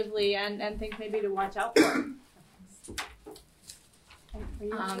positively, and things maybe to watch out for. Are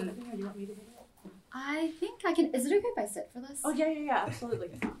you or do you want me to do it? I think I can. Is it okay if I sit for this? Oh, yeah,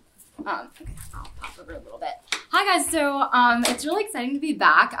 absolutely. Okay, I'll pop over a little bit. Hi guys, so it's really exciting to be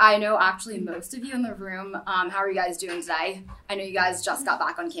back. I know actually most of you in the room. How are you guys doing today? I know you guys just got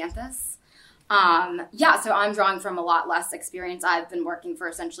back on campus. So I'm drawing from a lot less experience. I've been working for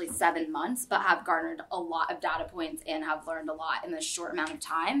essentially 7 months, but have garnered a lot of data points and have learned a lot in this short amount of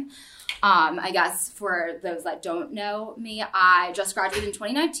time. I guess for those that don't know me, I just graduated in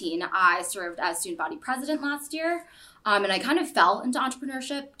 2019. I served as student body president last year. And I kind of fell into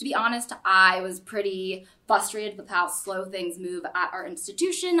entrepreneurship. To be honest, I was pretty frustrated with how slow things move at our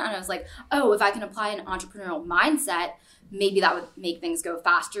institution. And I was like, oh, if I can apply an entrepreneurial mindset, maybe that would make things go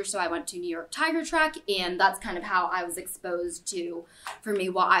faster. So I went to New York Tiger Trek, and that's kind of how I was exposed to, for me,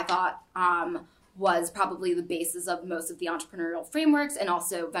 what I thought was probably the basis of most of the entrepreneurial frameworks, and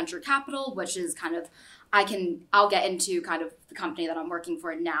also venture capital, which is kind of, I'll get into kind of the company that I'm working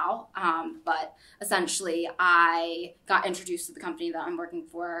for now. But essentially, I got introduced to the company that I'm working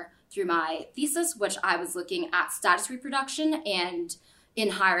for through my thesis, which I was looking at status reproduction and in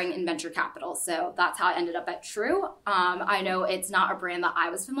hiring in venture capital. So that's how I ended up at True. I know it's not a brand that I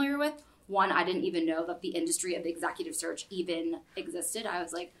was familiar with. One, I didn't even know that the industry of executive search even existed. I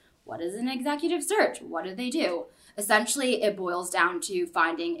was like, what is an executive search? What do they do? Essentially, it boils down to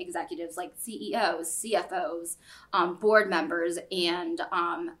finding executives like CEOs, CFOs, board members, and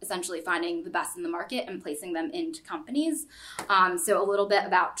essentially finding the best in the market and placing them into companies. So a little bit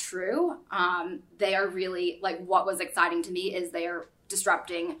about True. They are really, like, what was exciting to me is they are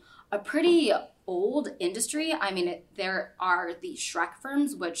disrupting a pretty old industry. I mean, there are the Shrek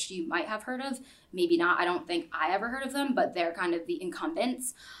firms, which you might have heard of, maybe not. I don't think I ever heard of them, but they're kind of the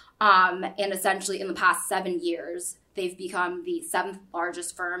incumbents. And essentially in the past 7 years, they've become the 7th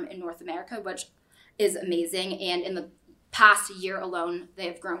largest firm in North America, which is amazing. And in the past year alone,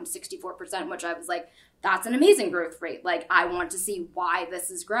 they've grown 64%, which I was like, that's an amazing growth rate. Like, I want to see why this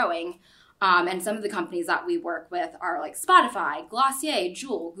is growing. And some of the companies that we work with are like Spotify, Glossier,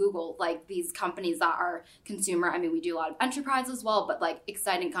 Juul, Google, like these companies that are consumer. I mean, we do a lot of enterprise as well, but like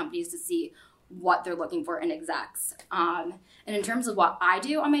exciting companies to see what they're looking for in execs. And in terms of what I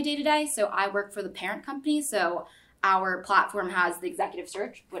do on my day-to-day, so I work for the parent company. So our platform has the executive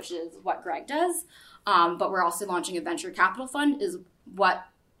search, which is what Greg does. But we're also launching a venture capital fund, is what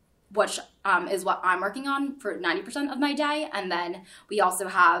I'm working on for 90% of my day. And then we also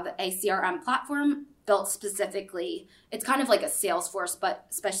have a CRM platform built specifically. It's kind of like a Salesforce,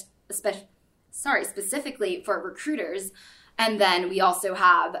 but specifically for recruiters. And then we also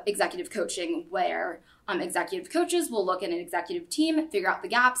have executive coaching, where executive coaches will look at an executive team, figure out the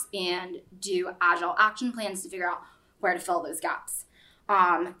gaps, and do agile action plans to figure out where to fill those gaps.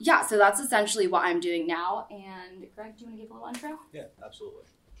 So that's essentially what I'm doing now. And Greg, do you want to give a little intro? Yeah, absolutely.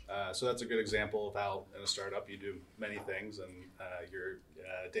 So that's a good example of how in a startup you do many things, and your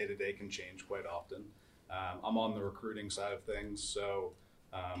day-to-day can change quite often. I'm on the recruiting side of things. So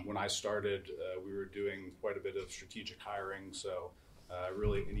when I started, we were doing quite a bit of strategic hiring. So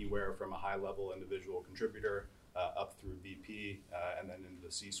really anywhere from a high-level individual contributor up through VP and then into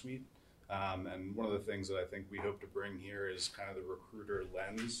the C-suite. And one of the things that I think we hope to bring here is kind of the recruiter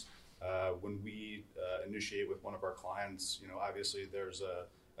lens. When we initiate with one of our clients, obviously there's a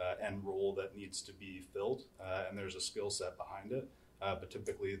end role that needs to be filled, and there's a skill set behind it. But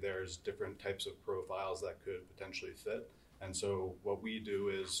typically there's different types of profiles that could potentially fit. And so what we do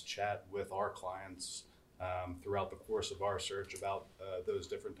is chat with our clients throughout the course of our search about those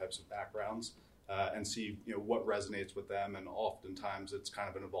different types of backgrounds and see what resonates with them. And oftentimes it's kind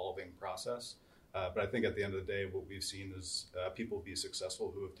of an evolving process. But I think at the end of the day, what we've seen is people be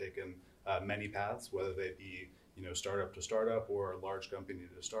successful who have taken many paths, whether they be startup to startup or large company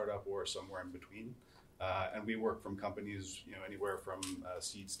to startup or somewhere in between. And we work from companies anywhere from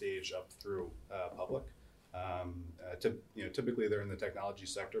seed stage up through public. Typically they're in the technology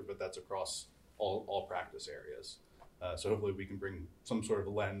sector, but that's across all practice areas. So hopefully we can bring some sort of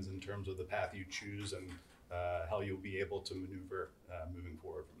a lens in terms of the path you choose and how you'll be able to maneuver moving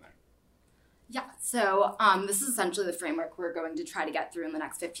forward from there. Yeah, so this is essentially the framework we're going to try to get through in the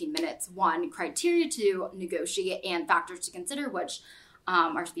next 15 minutes. 1, criteria to negotiate and factors to consider, which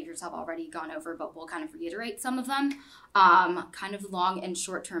our speakers have already gone over, but we'll kind of reiterate some of them. Kind of long and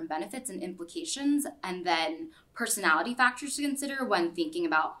short-term benefits and implications, and then personality factors to consider when thinking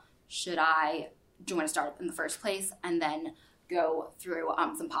about should I join a startup in the first place, and then go through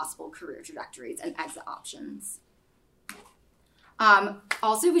some possible career trajectories and exit options.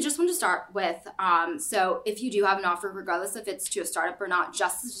 Also, we just want to start with, so if you do have an offer, regardless if it's to a startup or not,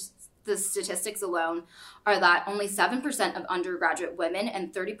 just the statistics alone are that only 7% of undergraduate women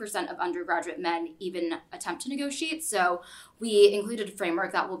and 30% of undergraduate men even attempt to negotiate. So we included a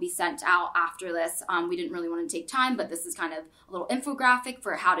framework that will be sent out after this. We didn't really want to take time, but this is kind of a little infographic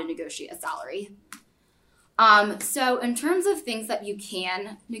for how to negotiate a salary. So in terms of things that you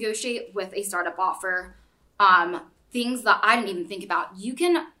can negotiate with a startup offer, things that I didn't even think about, you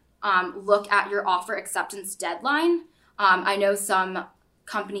can look at your offer acceptance deadline. I know some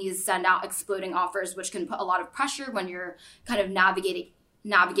companies send out exploding offers, which can put a lot of pressure when you're kind of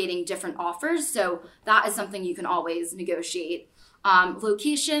navigating different offers. So that is something you can always negotiate.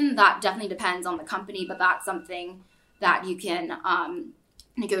 Location, that definitely depends on the company, but that's something that you can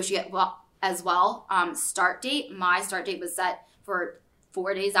negotiate as well. Start date, my start date was set for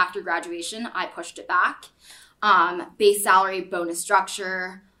 4 days after graduation. I pushed it back. Base salary, bonus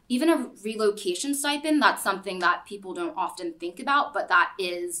structure, even a relocation stipend, that's something that people don't often think about, but that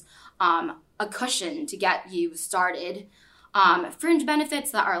is a cushion to get you started. Fringe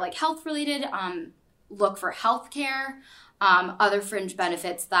benefits that are like health related, look for healthcare. Other fringe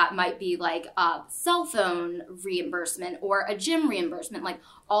benefits that might be like a cell phone reimbursement or a gym reimbursement, like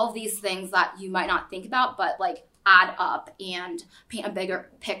all of these things that you might not think about, but like add up and paint a bigger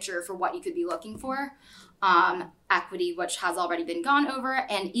picture for what you could be looking for. Equity, which has already been gone over,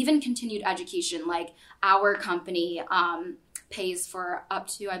 and even continued education. Like our company pays for up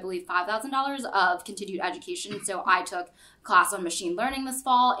to, I believe, $5,000 of continued education. So I took a class on machine learning this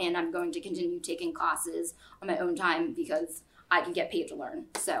fall, and I'm going to continue taking classes on my own time because I can get paid to learn.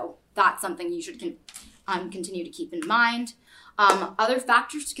 So that's something you should continue to keep in mind. Other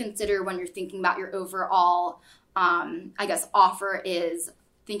factors to consider when you're thinking about your overall, offer is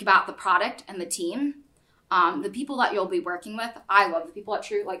think about the product and the team. The people that you'll be working with, I love the people at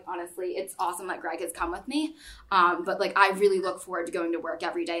True. Like, honestly, it's awesome that Greg has come with me. But like, I really look forward to going to work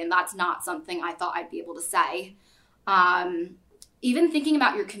every day. And that's not something I thought I'd be able to say. Even thinking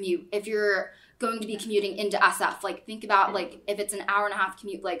about your commute, if you're going to be commuting into SF, like think about like, if it's an hour and a half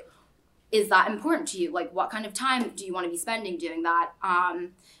commute, like, is that important to you? Like, what kind of time do you want to be spending doing that?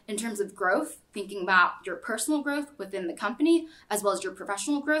 In terms of growth, thinking about your personal growth within the company, as well as your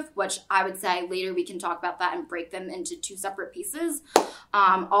professional growth, which I would say later we can talk about that and break them into two separate pieces.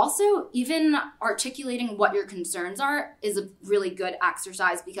 Also, even articulating what your concerns are is a really good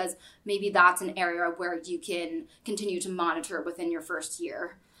exercise because maybe that's an area where you can continue to monitor within your first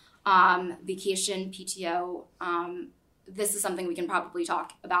year. Vacation, PTO, this is something we can probably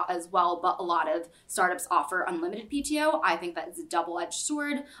talk about as well, but a lot of startups offer unlimited PTO. I think that is a double-edged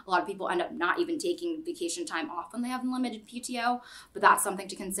sword. A lot of people end up not even taking vacation time off when they have unlimited PTO, but that's something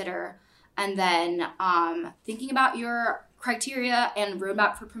to consider. And then thinking about your criteria and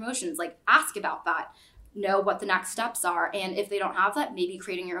roadmap for promotions, like ask about that. Know what the next steps are. And if they don't have that, maybe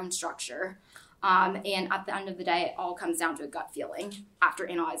creating your own structure. And at the end of the day, it all comes down to a gut feeling after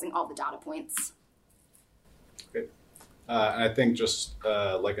analyzing all the data points. Okay. And I think just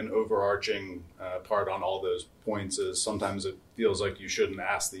like an overarching part on all those points is sometimes it feels like you shouldn't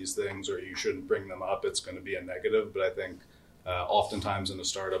ask these things or you shouldn't bring them up. It's going to be a negative. But I think oftentimes in a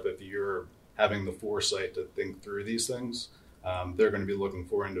startup, if you're having the foresight to think through these things, they're going to be looking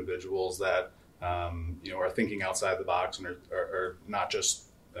for individuals that are thinking outside the box and are not just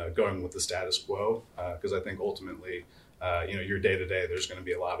going with the status quo. Because I think ultimately, your day-to-day, there's going to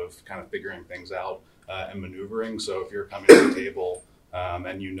be a lot of kind of figuring things out. And maneuvering. So if you're coming to the table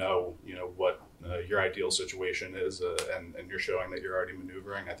and you know what your ideal situation is and you're showing that you're already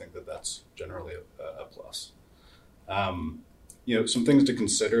maneuvering, I think that that's generally a plus. Some things to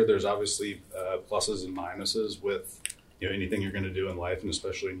consider. There's obviously pluses and minuses with anything you're going to do in life and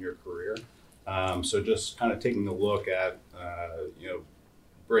especially in your career. So just kind of taking a look at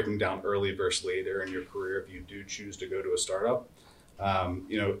breaking down early versus later in your career if you do choose to go to a startup.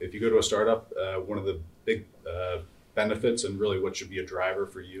 If you go to a startup, one of the big benefits and really what should be a driver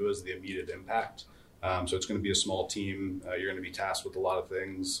for you is the immediate impact. So it's going to be a small team. You're going to be tasked with a lot of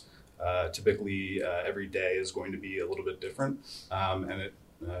things. Typically, every day is going to be a little bit different.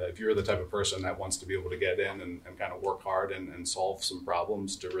 If you're the type of person that wants to be able to get in and kind of work hard and solve some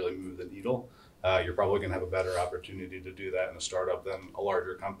problems to really move the needle, you're probably going to have a better opportunity to do that in a startup than a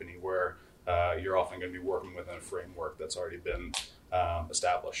larger company where you're often going to be working within a framework that's already been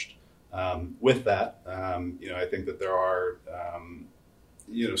established. With that, I think that there are,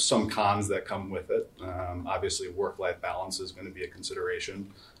 some cons that come with it. Obviously, work-life balance is going to be a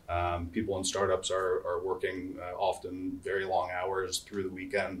consideration. People in startups are working often very long hours through the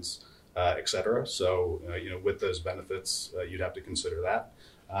weekends, et cetera. So, with those benefits, you'd have to consider that.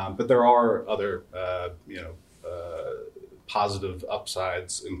 But there are other, positive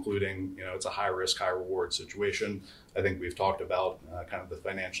upsides, including, it's a high risk, high reward situation. I think we've talked about kind of the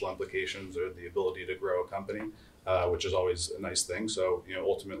financial implications or the ability to grow a company, which is always a nice thing. So,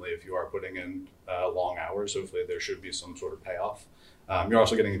 ultimately, if you are putting in long hours, hopefully there should be some sort of payoff. You're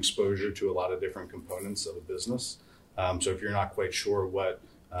also getting exposure to a lot of different components of a business. So if you're not quite sure what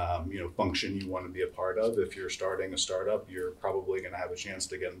function you want to be a part of, if you're starting a startup, you're probably going to have a chance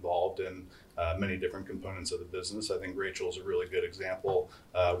to get involved in many different components of the business. I think Rachel's a really good example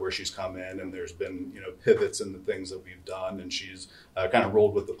where she's come in and there's been pivots in the things that we've done, and she's kind of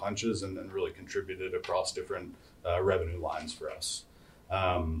rolled with the punches and really contributed across different revenue lines for us.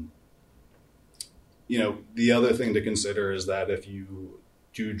 The other thing to consider is that if you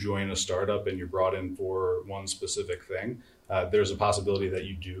do join a startup and you're brought in for one specific thing, there's a possibility that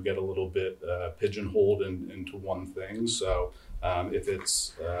you do get a little bit pigeonholed into one thing. So if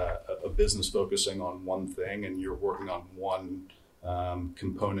it's a business focusing on one thing and you're working on one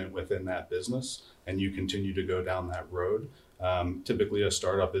component within that business and you continue to go down that road, typically a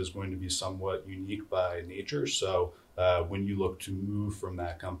startup is going to be somewhat unique by nature. So when you look to move from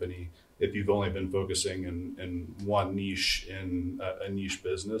that company, if you've only been focusing in one niche in a niche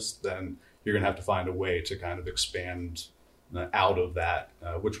business, then you're going to have to find a way to kind of expand out of that,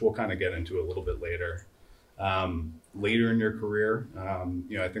 which we'll kind of get into a little bit later. Later in your career,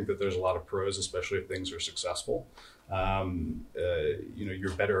 I think that there's a lot of pros, especially if things are successful.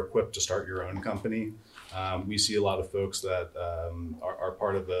 You're better equipped to start your own company. We see a lot of folks that are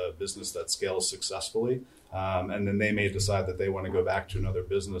part of a business that scales successfully, and then they may decide that they want to go back to another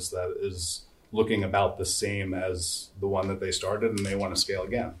business that is looking about the same as the one that they started, and they want to scale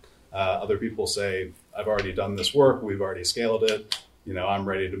again. Other people say, I've already done this work, we've already scaled it, I'm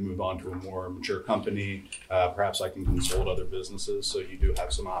ready to move on to a more mature company. Perhaps I can consult other businesses, so you do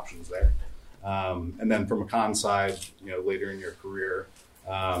have some options there. And then from a con side, later in your career,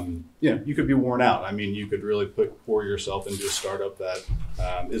 you could be worn out. I mean, you could really pour yourself into a startup that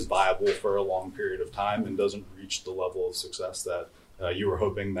is viable for a long period of time and doesn't reach the level of success that you were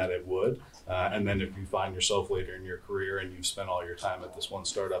hoping that it would. And then if you find yourself later in your career and you've spent all your time at this one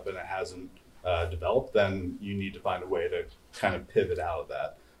startup and it hasn't developed, then you need to find a way to kind of pivot out of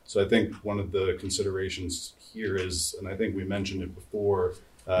that. So I think one of the considerations here is, and I think we mentioned it before,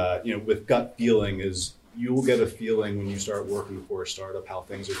 with gut feeling is you will get a feeling when you start working for a startup how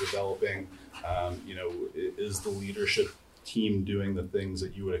things are developing. Is the leadership team doing the things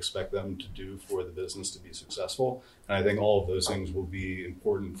that you would expect them to do for the business to be successful? And I think all of those things will be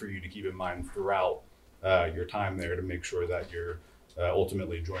important for you to keep in mind throughout your time there to make sure that you're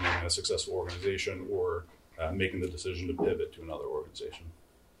ultimately joining a successful organization or making the decision to pivot to another organization.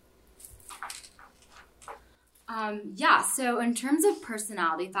 So in terms of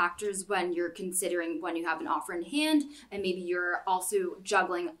personality factors, when you're considering when you have an offer in hand and maybe you're also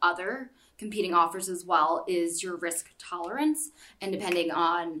juggling other competing offers as well, is your risk tolerance. And depending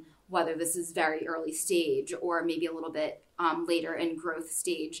on whether this is very early stage or maybe a little bit later in growth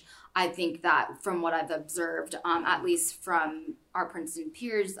stage, I think that from what I've observed, at least from our Princeton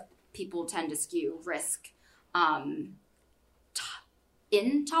peers, people tend to skew risk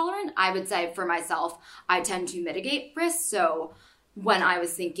intolerant. I would say for myself, I tend to mitigate risk. So when I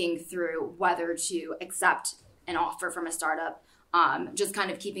was thinking through whether to accept an offer from a startup, just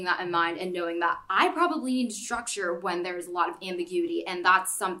kind of keeping that in mind and knowing that I probably need structure when there's a lot of ambiguity. And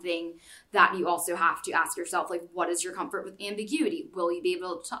that's something that you also have to ask yourself, like, what is your comfort with ambiguity? Will you be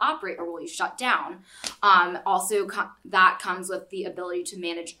able to operate or will you shut down? That comes with the ability to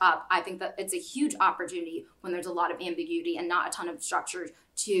manage up. I think that it's a huge opportunity when there's a lot of ambiguity and not a ton of structure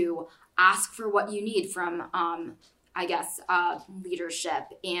to ask for what you need from, leadership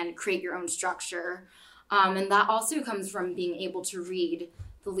and create your own structure. And that also comes from being able to read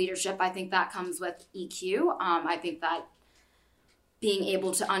the leadership. I think that comes with EQ. I think that being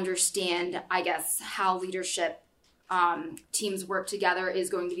able to understand, how leadership teams work together is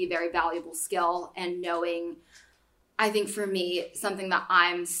going to be a very valuable skill. And knowing, I think for me, something that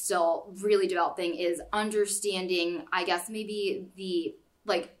I'm still really developing is understanding,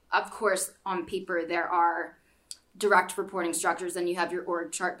 of course, on paper, there are direct reporting structures and you have your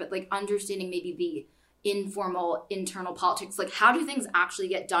org chart, but understanding maybe the informal internal politics, how do things actually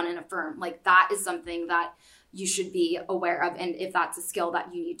get done in a firm? That is something that you should be aware of. And if that's a skill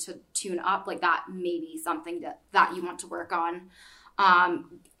that you need to tune up, that may be something that you want to work on.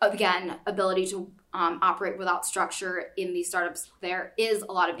 Again, ability to operate without structure in these startups, there is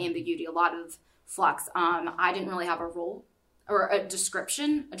a lot of ambiguity, a lot of flux. I didn't really have a or a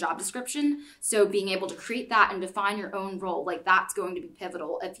job description. So being able to create that and define your own role, like that's going to be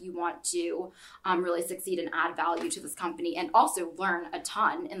pivotal if you want to really succeed and add value to this company and also learn a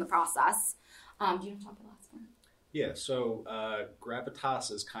ton in the process. Do you want to talk about the last one? Yeah, so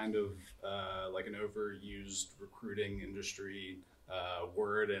gravitas is kind of like an overused recruiting industry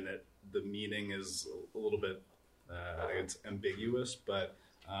word, and the meaning is a little bit it's ambiguous, but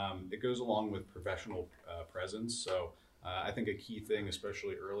it goes along with professional presence. So I think a key thing,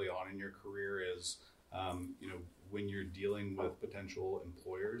 especially early on in your career, is when you're dealing with potential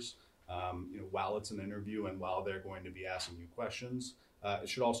employers, while it's an interview and while they're going to be asking you questions, it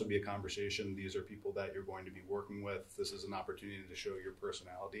should also be a conversation. These are people that you're going to be working with. This is an opportunity to show your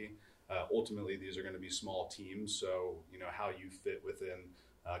personality. Ultimately, these are going to be small teams, so how you fit within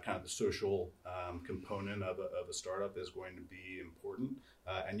kind of the social component of a startup is going to be important,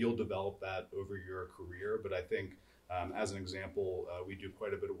 and you'll develop that over your career. But I think, as an example, we do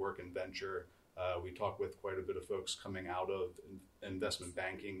quite a bit of work in venture. We talk with quite a bit of folks coming out of investment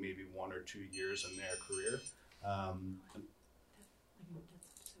banking, maybe 1 or 2 years in their career.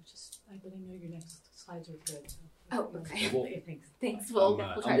 I didn't know your next slides were good. So Oh, okay. Well, Thanks. We'll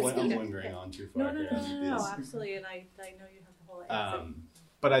try to I'm speed up. lingering on too far. No, here. absolutely. And I know you have the whole answer.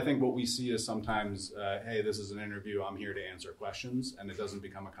 But I think what we see is sometimes, hey, this is an interview, I'm here to answer questions, and it doesn't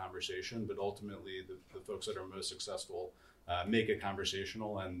become a conversation. But ultimately, the folks that are most successful make it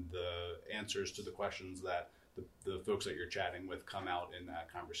conversational, and the answers to the questions that the folks that you're chatting with come out in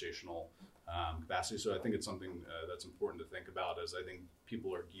that conversational capacity. So I think it's something that's important to think about, as I think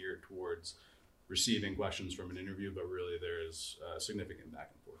people are geared towards receiving questions from an interview, but really there is significant back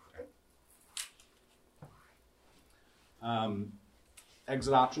and forth there.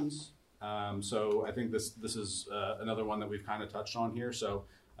 Exit options. So I think this is another one that we've kind of touched on here. So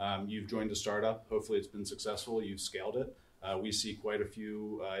you've joined a startup. Hopefully it's been successful. You've scaled it. We see quite a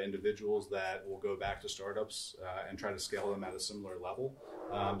few individuals that will go back to startups and try to scale them at a similar level.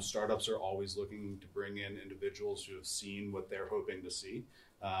 Startups are always looking to bring in individuals who have seen what they're hoping to see.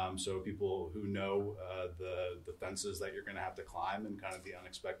 So people who know the fences that you're going to have to climb and kind of the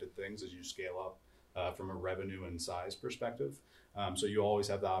unexpected things as you scale up from a revenue and size perspective. So you always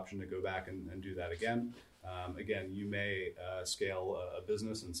have the option to go back and do that again. Again, you may scale a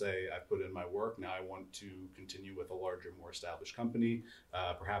business and say, I've put in my work, now I want to continue with a larger, more established company.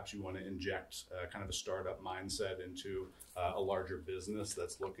 Perhaps you want to inject kind of a startup mindset into a larger business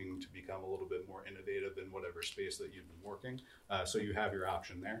that's looking to become a little bit more innovative in whatever space that you've been working. So you have your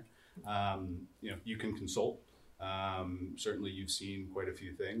option there. You can consult. Certainly you've seen quite a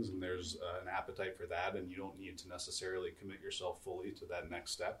few things, and there's an appetite for that, and you don't need to necessarily commit yourself fully to that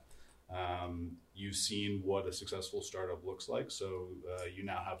next step. You've seen what a successful startup looks like, so you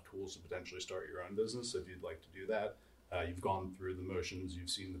now have tools to potentially start your own business if you'd like to do that. You've gone through the motions, you've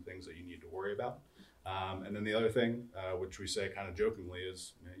seen the things that you need to worry about. And then the other thing, which we say kind of jokingly,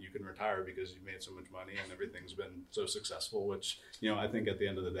 is you can retire because you've made so much money and everything's been so successful, which I think at the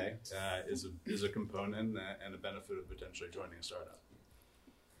end of the day is a component and a benefit of potentially joining a startup.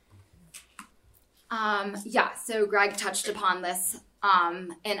 So Greg touched upon this.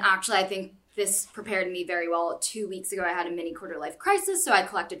 And actually, I think this prepared me very well. 2 weeks ago, I had a mini quarter life crisis. So I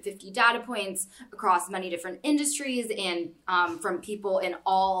collected 50 data points across many different industries and from people in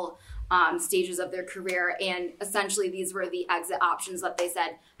all stages of their career. And essentially, these were the exit options that they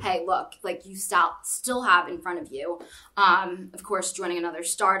said, hey, look, like you still have in front of you. Of course, joining another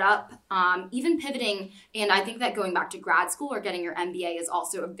startup, even pivoting. And I think that going back to grad school or getting your MBA is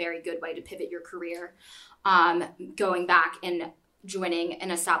also a very good way to pivot your career. Going back and joining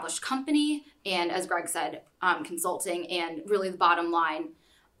an established company, and as Greg said, consulting, and really the bottom line,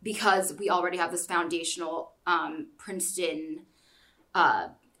 because we already have this foundational Princeton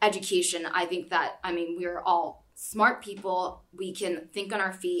education, I think that, we're all smart people. We can think on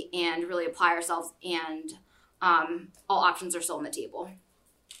our feet and really apply ourselves, and all options are still on the table.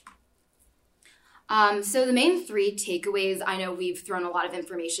 So the main 3 takeaways, I know we've thrown a lot of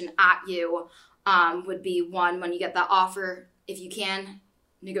information at you, would be 1, when you get that offer, if you can,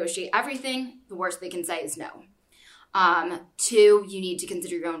 negotiate everything. The worst they can say is no. 2, you need to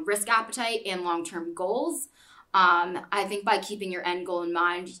consider your own risk appetite and long-term goals. I think by keeping your end goal in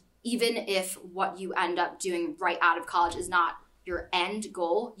mind, even if what you end up doing right out of college is not your end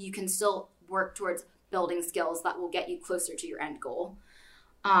goal, you can still work towards building skills that will get you closer to your end goal.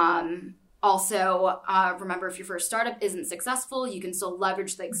 Also, remember, if your first startup isn't successful, you can still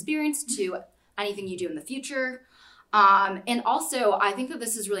leverage the experience to anything you do in the future. And also, I think that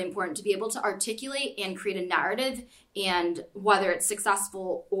this is really important to be able to articulate and create a narrative, and whether it's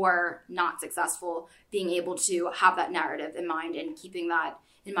successful or not successful, being able to have that narrative in mind and keeping that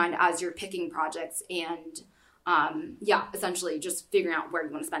in mind as you're picking projects and, essentially just figuring out where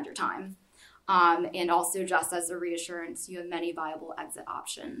you want to spend your time. And also, just as a reassurance, you have many viable exit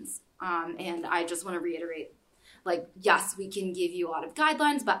options. And I just want to reiterate, yes, we can give you a lot of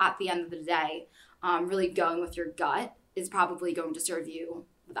guidelines, but at the end of the day, really going with your gut is probably going to serve you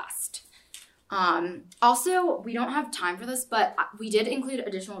the best. Also, we don't have time for this, but we did include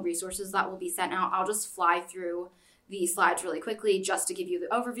additional resources that will be sent out. I'll just fly through these slides really quickly just to give you the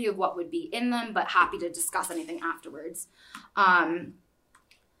overview of what would be in them, but happy to discuss anything afterwards.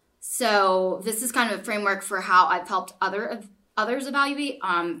 So this is kind of a framework for how I've helped others evaluate.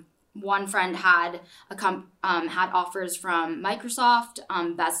 One friend had had offers from Microsoft,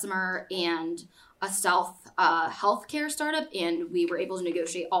 Bessemer, and a stealth healthcare startup, and we were able to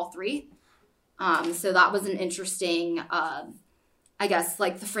negotiate all three. So that was an interesting,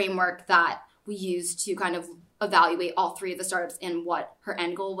 the framework that we used to kind of evaluate all three of the startups, and what her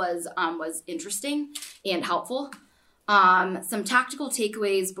end goal was interesting and helpful. Some tactical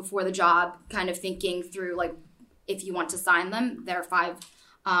takeaways before the job, kind of thinking through if you want to sign them. There are 5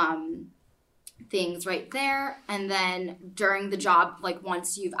 things right there. And then during the job,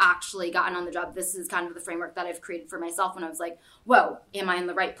 once you've actually gotten on the job, this is kind of the framework that I've created for myself when I was like, whoa, am I in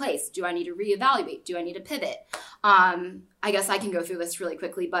the right place? Do I need to reevaluate? Do I need to pivot? I guess I can go through this really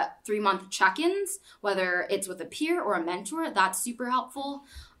quickly, but 3-month check-ins, whether it's with a peer or a mentor, that's super helpful.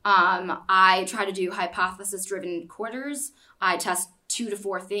 I try to do hypothesis-driven quarters. I test 2 to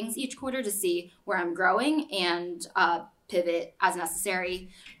 4 things each quarter to see where I'm growing, and pivot as necessary.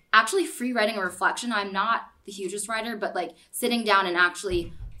 Actually, free writing a reflection. I'm not the hugest writer, but sitting down and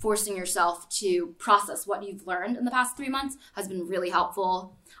actually forcing yourself to process what you've learned in the past 3 months has been really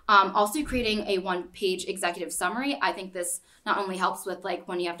helpful. Also, creating a 1-page executive summary. I think this not only helps with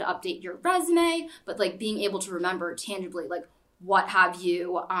when you have to update your resume, but being able to remember tangibly what have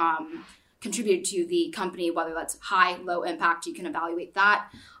you contributed to the company, whether that's high, low impact, you can evaluate that.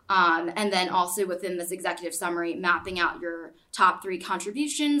 And then also within this executive summary, mapping out your top 3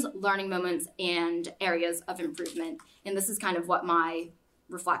 contributions, learning moments, and areas of improvement. And this is kind of what my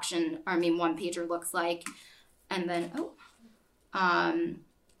one-pager looks like. And then, I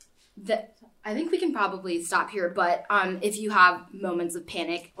think we can probably stop here, but if you have moments of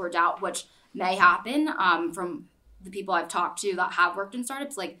panic or doubt, which may happen from the people I've talked to that have worked in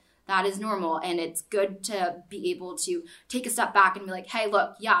startups, that is normal, and it's good to be able to take a step back and be like, hey,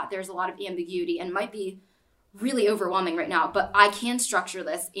 look, yeah, there's a lot of ambiguity and might be really overwhelming right now, but I can structure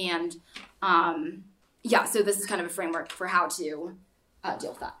this, and so this is kind of a framework for how to deal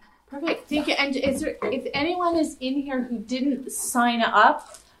with that. Perfect, thank you. And if anyone is in here who didn't sign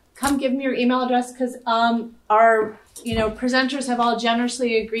up, come give me your email address, because our presenters have all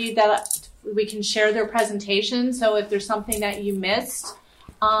generously agreed that we can share their presentation. So if there's something that you missed.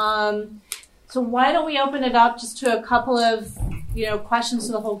 So why don't we open it up just to a couple of, questions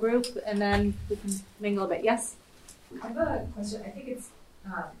to the whole group, and then we can mingle a bit. Yes? I have a question. I think it's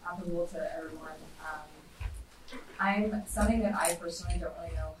applicable to everyone. Something that I personally don't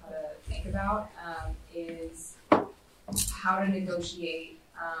really know how to think about is how to negotiate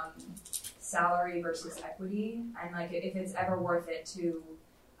salary versus equity, and if it's ever worth it to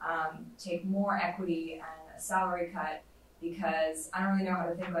take more equity and a salary cut, because I don't really know how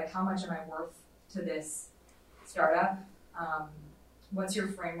to think how much am I worth to this startup? What's your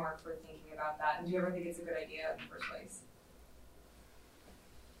framework for thinking about that? And do you ever think it's a good idea in the first place?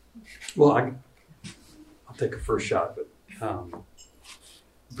 Well, I'll take a first shot, but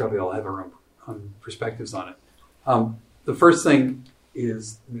probably all have our own perspectives on it. The first thing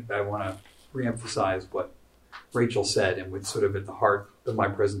is I want to reemphasize what Rachel said, and what's sort of at the heart of my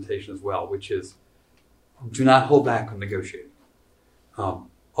presentation as well, which is do not hold back on negotiating.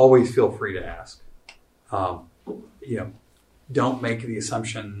 Always feel free to ask. Don't make the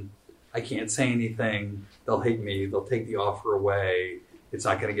assumption, I can't say anything, they'll hate me, they'll take the offer away, it's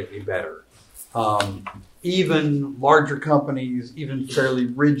not going to get any better. Even larger companies, even fairly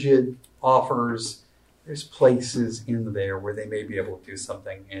rigid offers, there's places in there where they may be able to do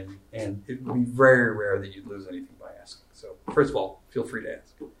something, and it would be very rare that you'd lose anything by asking. So first of all, feel free to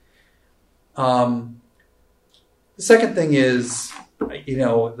ask. The second thing is,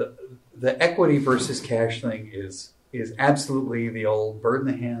 the equity versus cash thing is absolutely the old bird in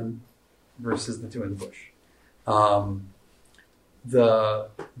the hand versus the 2 in the bush.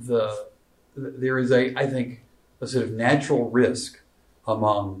 There is I think, a sort of natural risk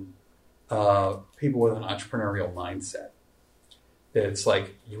among people with an entrepreneurial mindset. It's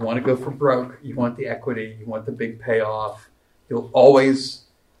like you want to go for broke, you want the equity, you want the big payoff. You'll always,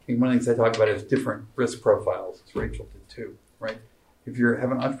 one of the things I talk about is different risk profiles, as Rachel did too, right? If you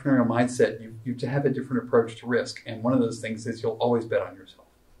have an entrepreneurial mindset, you have a different approach to risk. And one of those things is you'll always bet on yourself.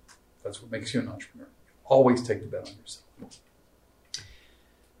 That's what makes you an entrepreneur. Always take the bet on yourself.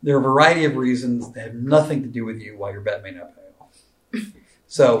 There are a variety of reasons that have nothing to do with you why your bet may not pay off.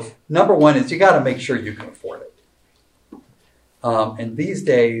 So number one is you got to make sure you can afford it. And these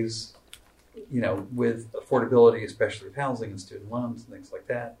days, with affordability, especially with housing and student loans and things like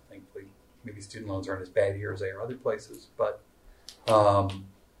that, thankfully, maybe student loans aren't as bad here as they are other places, but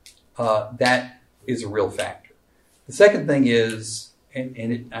that is a real factor. The second thing is,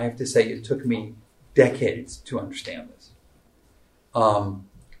 I have to say it took me decades to understand this,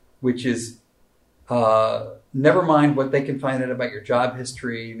 which is never mind what they can find out about your job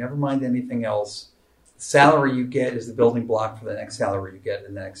history, never mind anything else. The salary you get is the building block for the next salary you get,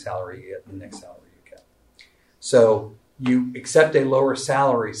 and the next salary you get, and the next salary you get. So you accept a lower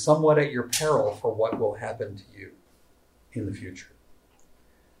salary somewhat at your peril for what will happen to you in the future.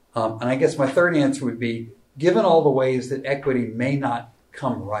 And I guess my third answer would be, given all the ways that equity may not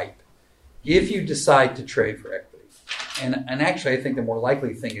come ripe, if you decide to trade for equity, and actually I think the more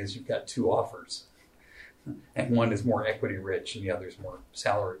likely thing is you've got two offers, and one is more equity rich and the other is more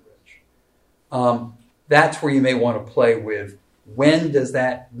salary rich. That's where you may want to play with when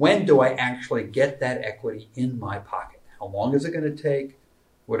do I actually get that equity in my pocket? How long is it going to take?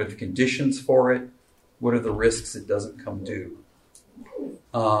 What are the conditions for it? What are the risks it doesn't come due?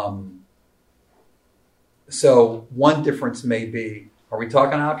 So one difference may be, are we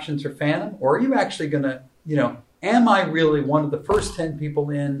talking options or phantom? Or are you actually going to, am I really one of the first 10 people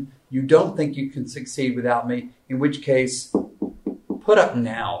in? You don't think you can succeed without me, in which case, put up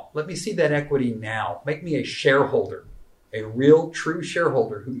now. Let me see that equity now. Make me a shareholder, a real, true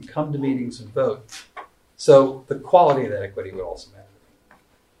shareholder who can come to meetings and vote. So the quality of that equity would also matter.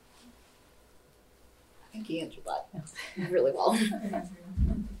 I think he answered that really well.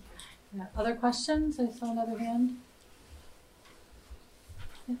 Yeah. Other questions? I saw another hand.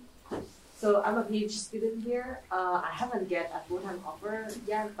 So I'm a PhD student here. I haven't get a full-time offer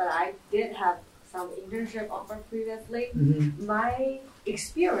yet, but I did have some internship offer previously. Mm-hmm. My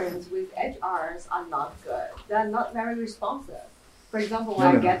experience with HRs are not good. They're not very responsive. For example, when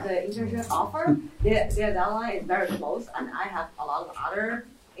I get the internship offer, their deadline is very close, and I have a lot of other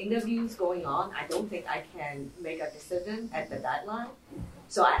interviews going on. I don't think I can make a decision at the deadline.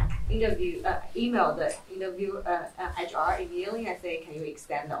 So I emailed the HR immediately. I say, can you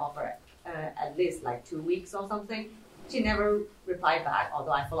extend the offer at least like 2 weeks or something? She never replied back,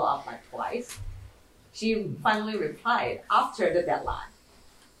 although I followed up like twice. She finally replied after the deadline.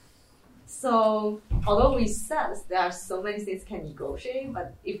 So although we said there are so many things can negotiate,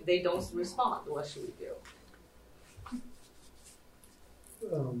 but if they don't respond, what should we do?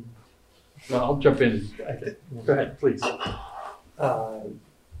 Well, I'll jump in. Go ahead, please.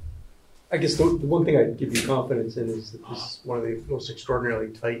 I guess the one thing I'd give you confidence in is that this is one of the most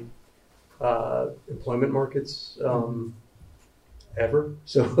extraordinarily tight employment markets ever.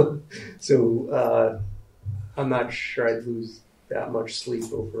 So I'm not sure I'd lose that much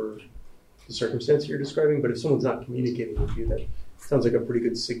sleep over the circumstance you're describing. But if someone's not communicating with you, that sounds like a pretty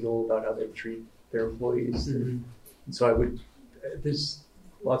good signal about how they treat their employees. Mm-hmm. And so there's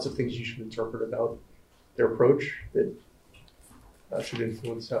lots of things you should interpret about their approach that should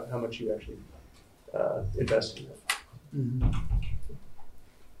influence how much you actually invest in that. Mm-hmm.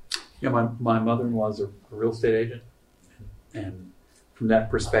 Yeah, my mother-in-law is a real estate agent, and from that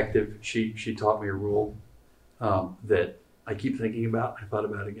perspective, she taught me a rule that I keep thinking about. I thought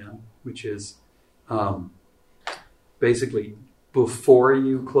about again, which is basically before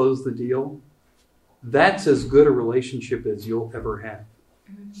you close the deal, that's as good a relationship as you'll ever have.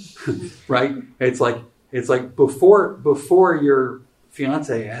 Right? It's like before your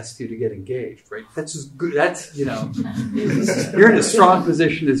fiance asks you to get engaged, right? That's as good. That's, you're in as strong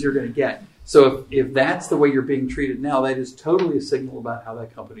position as you're going to get. So if that's the way you're being treated now, that is totally a signal about how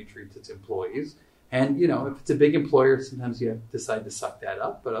that company treats its employees. And, if it's a big employer, sometimes you have to decide to suck that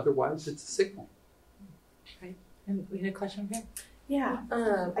up, but otherwise it's a signal. Right. And we had a question here. Yeah,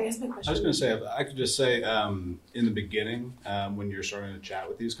 I guess my question. I was going to say, I could just say, in the beginning, when you're starting to chat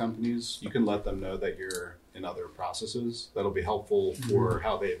with these companies, you can let them know that you're in other processes. That'll be helpful for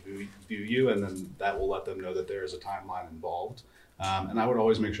how they view you, and then that will let them know that there is a timeline involved. And I would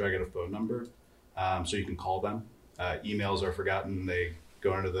always make sure I get a phone number so you can call them. Emails are forgotten; they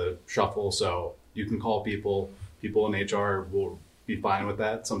go into the shuffle. So you can call people. People in HR will be fine with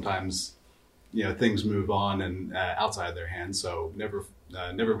that. Sometimes things move on and outside their hands. So never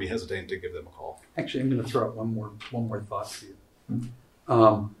be hesitant to give them a call. Actually, I'm going to throw out one more thought for you.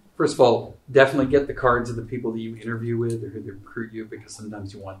 First of all, definitely get the cards of the people that you interview with or who they recruit you, because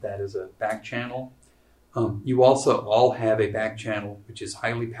sometimes you want that as a back channel. You also all have a back channel which is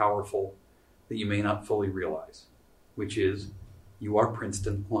highly powerful that you may not fully realize, which is you are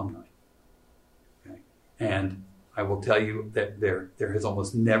Princeton alumni. Okay? And I will tell you that there has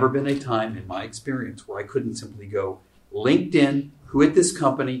almost never been a time in my experience where I couldn't simply go LinkedIn, who at this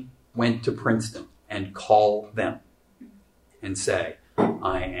company went to Princeton, and call them and say,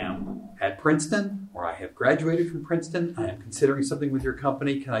 I am at Princeton, or I have graduated from Princeton. I am considering something with your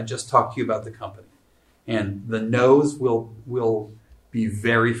company. Can I just talk to you about the company? And the no's will be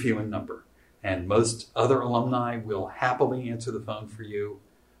very few in number. And most other alumni will happily answer the phone for you.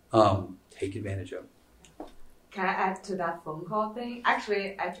 Take advantage of it. Can I add to that phone call thing?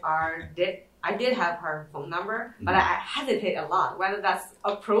 Actually, HR I did have her phone number, but I hesitate a lot whether that's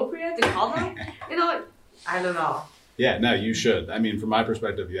appropriate to call them. I don't know. Yeah, no, you should. I mean, from my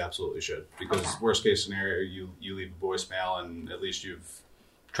perspective, you absolutely should, because worst case scenario, you leave a voicemail and at least you've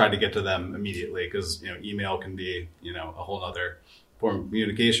tried to get to them immediately, because email can be a whole other form of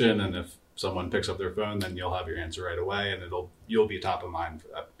communication, and if someone picks up their phone, then you'll have your answer right away, and you'll be top of mind for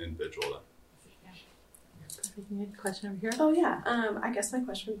that individual. Question over here. Oh yeah, I guess my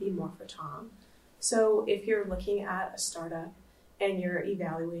question would be more for Tom. So if you're looking at a startup and you're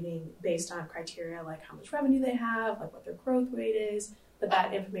evaluating based on criteria like how much revenue they have, like what their growth rate is, but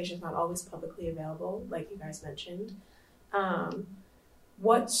that information is not always publicly available, like you guys mentioned.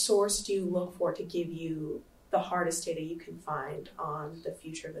 What source do you look for to give you the hardest data you can find on the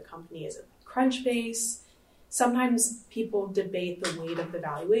future of the company? Is it Crunchbase? Sometimes people debate the weight of the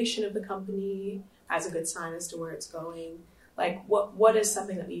valuation of the company as a good sign as to where it's going. Like, what is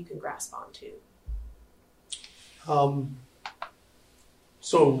something that you can grasp onto?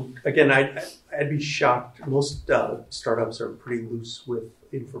 So again, I'd be shocked. Most startups are pretty loose with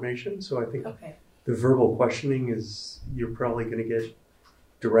information. So I think the verbal questioning is, you're probably going to get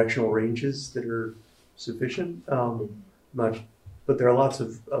directional ranges that are sufficient. But there are lots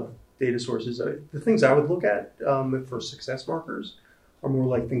of data sources. The things I would look at for success markers are more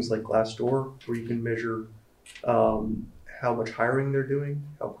like things like Glassdoor, where you can measure how much hiring they're doing,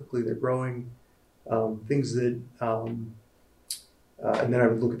 how quickly they're growing, things that, and then I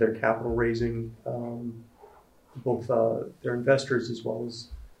would look at their capital raising, both their investors as well as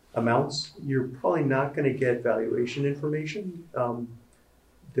amounts. You're probably not going to get valuation information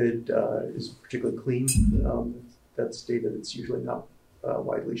that is particularly clean. That's data that's usually not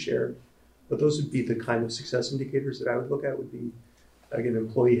widely shared. But those would be the kind of success indicators that I would look at, would be, again,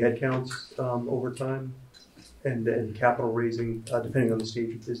 employee headcounts over time, and capital raising, depending on the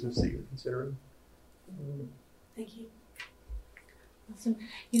stage of business that you're considering. Thank you. Awesome.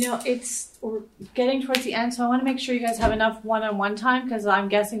 We're getting towards the end, so I want to make sure you guys have enough one-on-one time, because I'm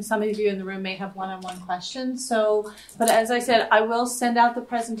guessing some of you in the room may have one-on-one questions. But as I said, I will send out the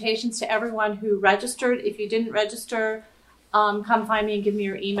presentations to everyone who registered. If you didn't register, come find me and give me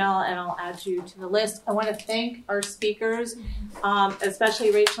your email, and I'll add you to the list. I want to thank our speakers,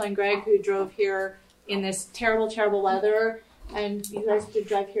 especially Rachel and Greg, who drove here in this terrible, terrible weather. And you guys did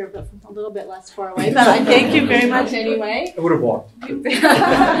drive here, but from a little bit less far away. But I thank you very much anyway. I would have walked.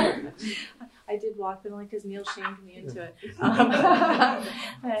 I did walk, but only because Neil shamed me into it. I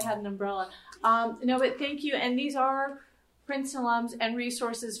had an umbrella. But thank you. And these are Princeton alums and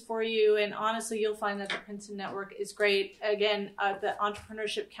resources for you. And honestly, you'll find that the Princeton Network is great. Again, the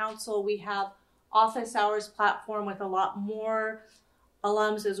Entrepreneurship Council, we have office hours platform with a lot more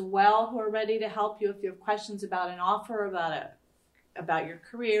alums as well who are ready to help you if you have questions about an offer, about your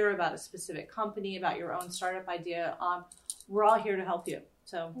career, about a specific company, about your own startup idea. We're all here to help you.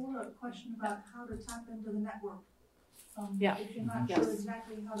 Or a question about how to tap into the network. If you're not Yes. sure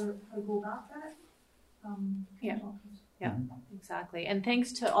exactly how to go about that. Yeah, exactly. And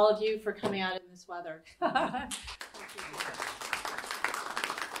thanks to all of you for coming out in this weather. Thank you.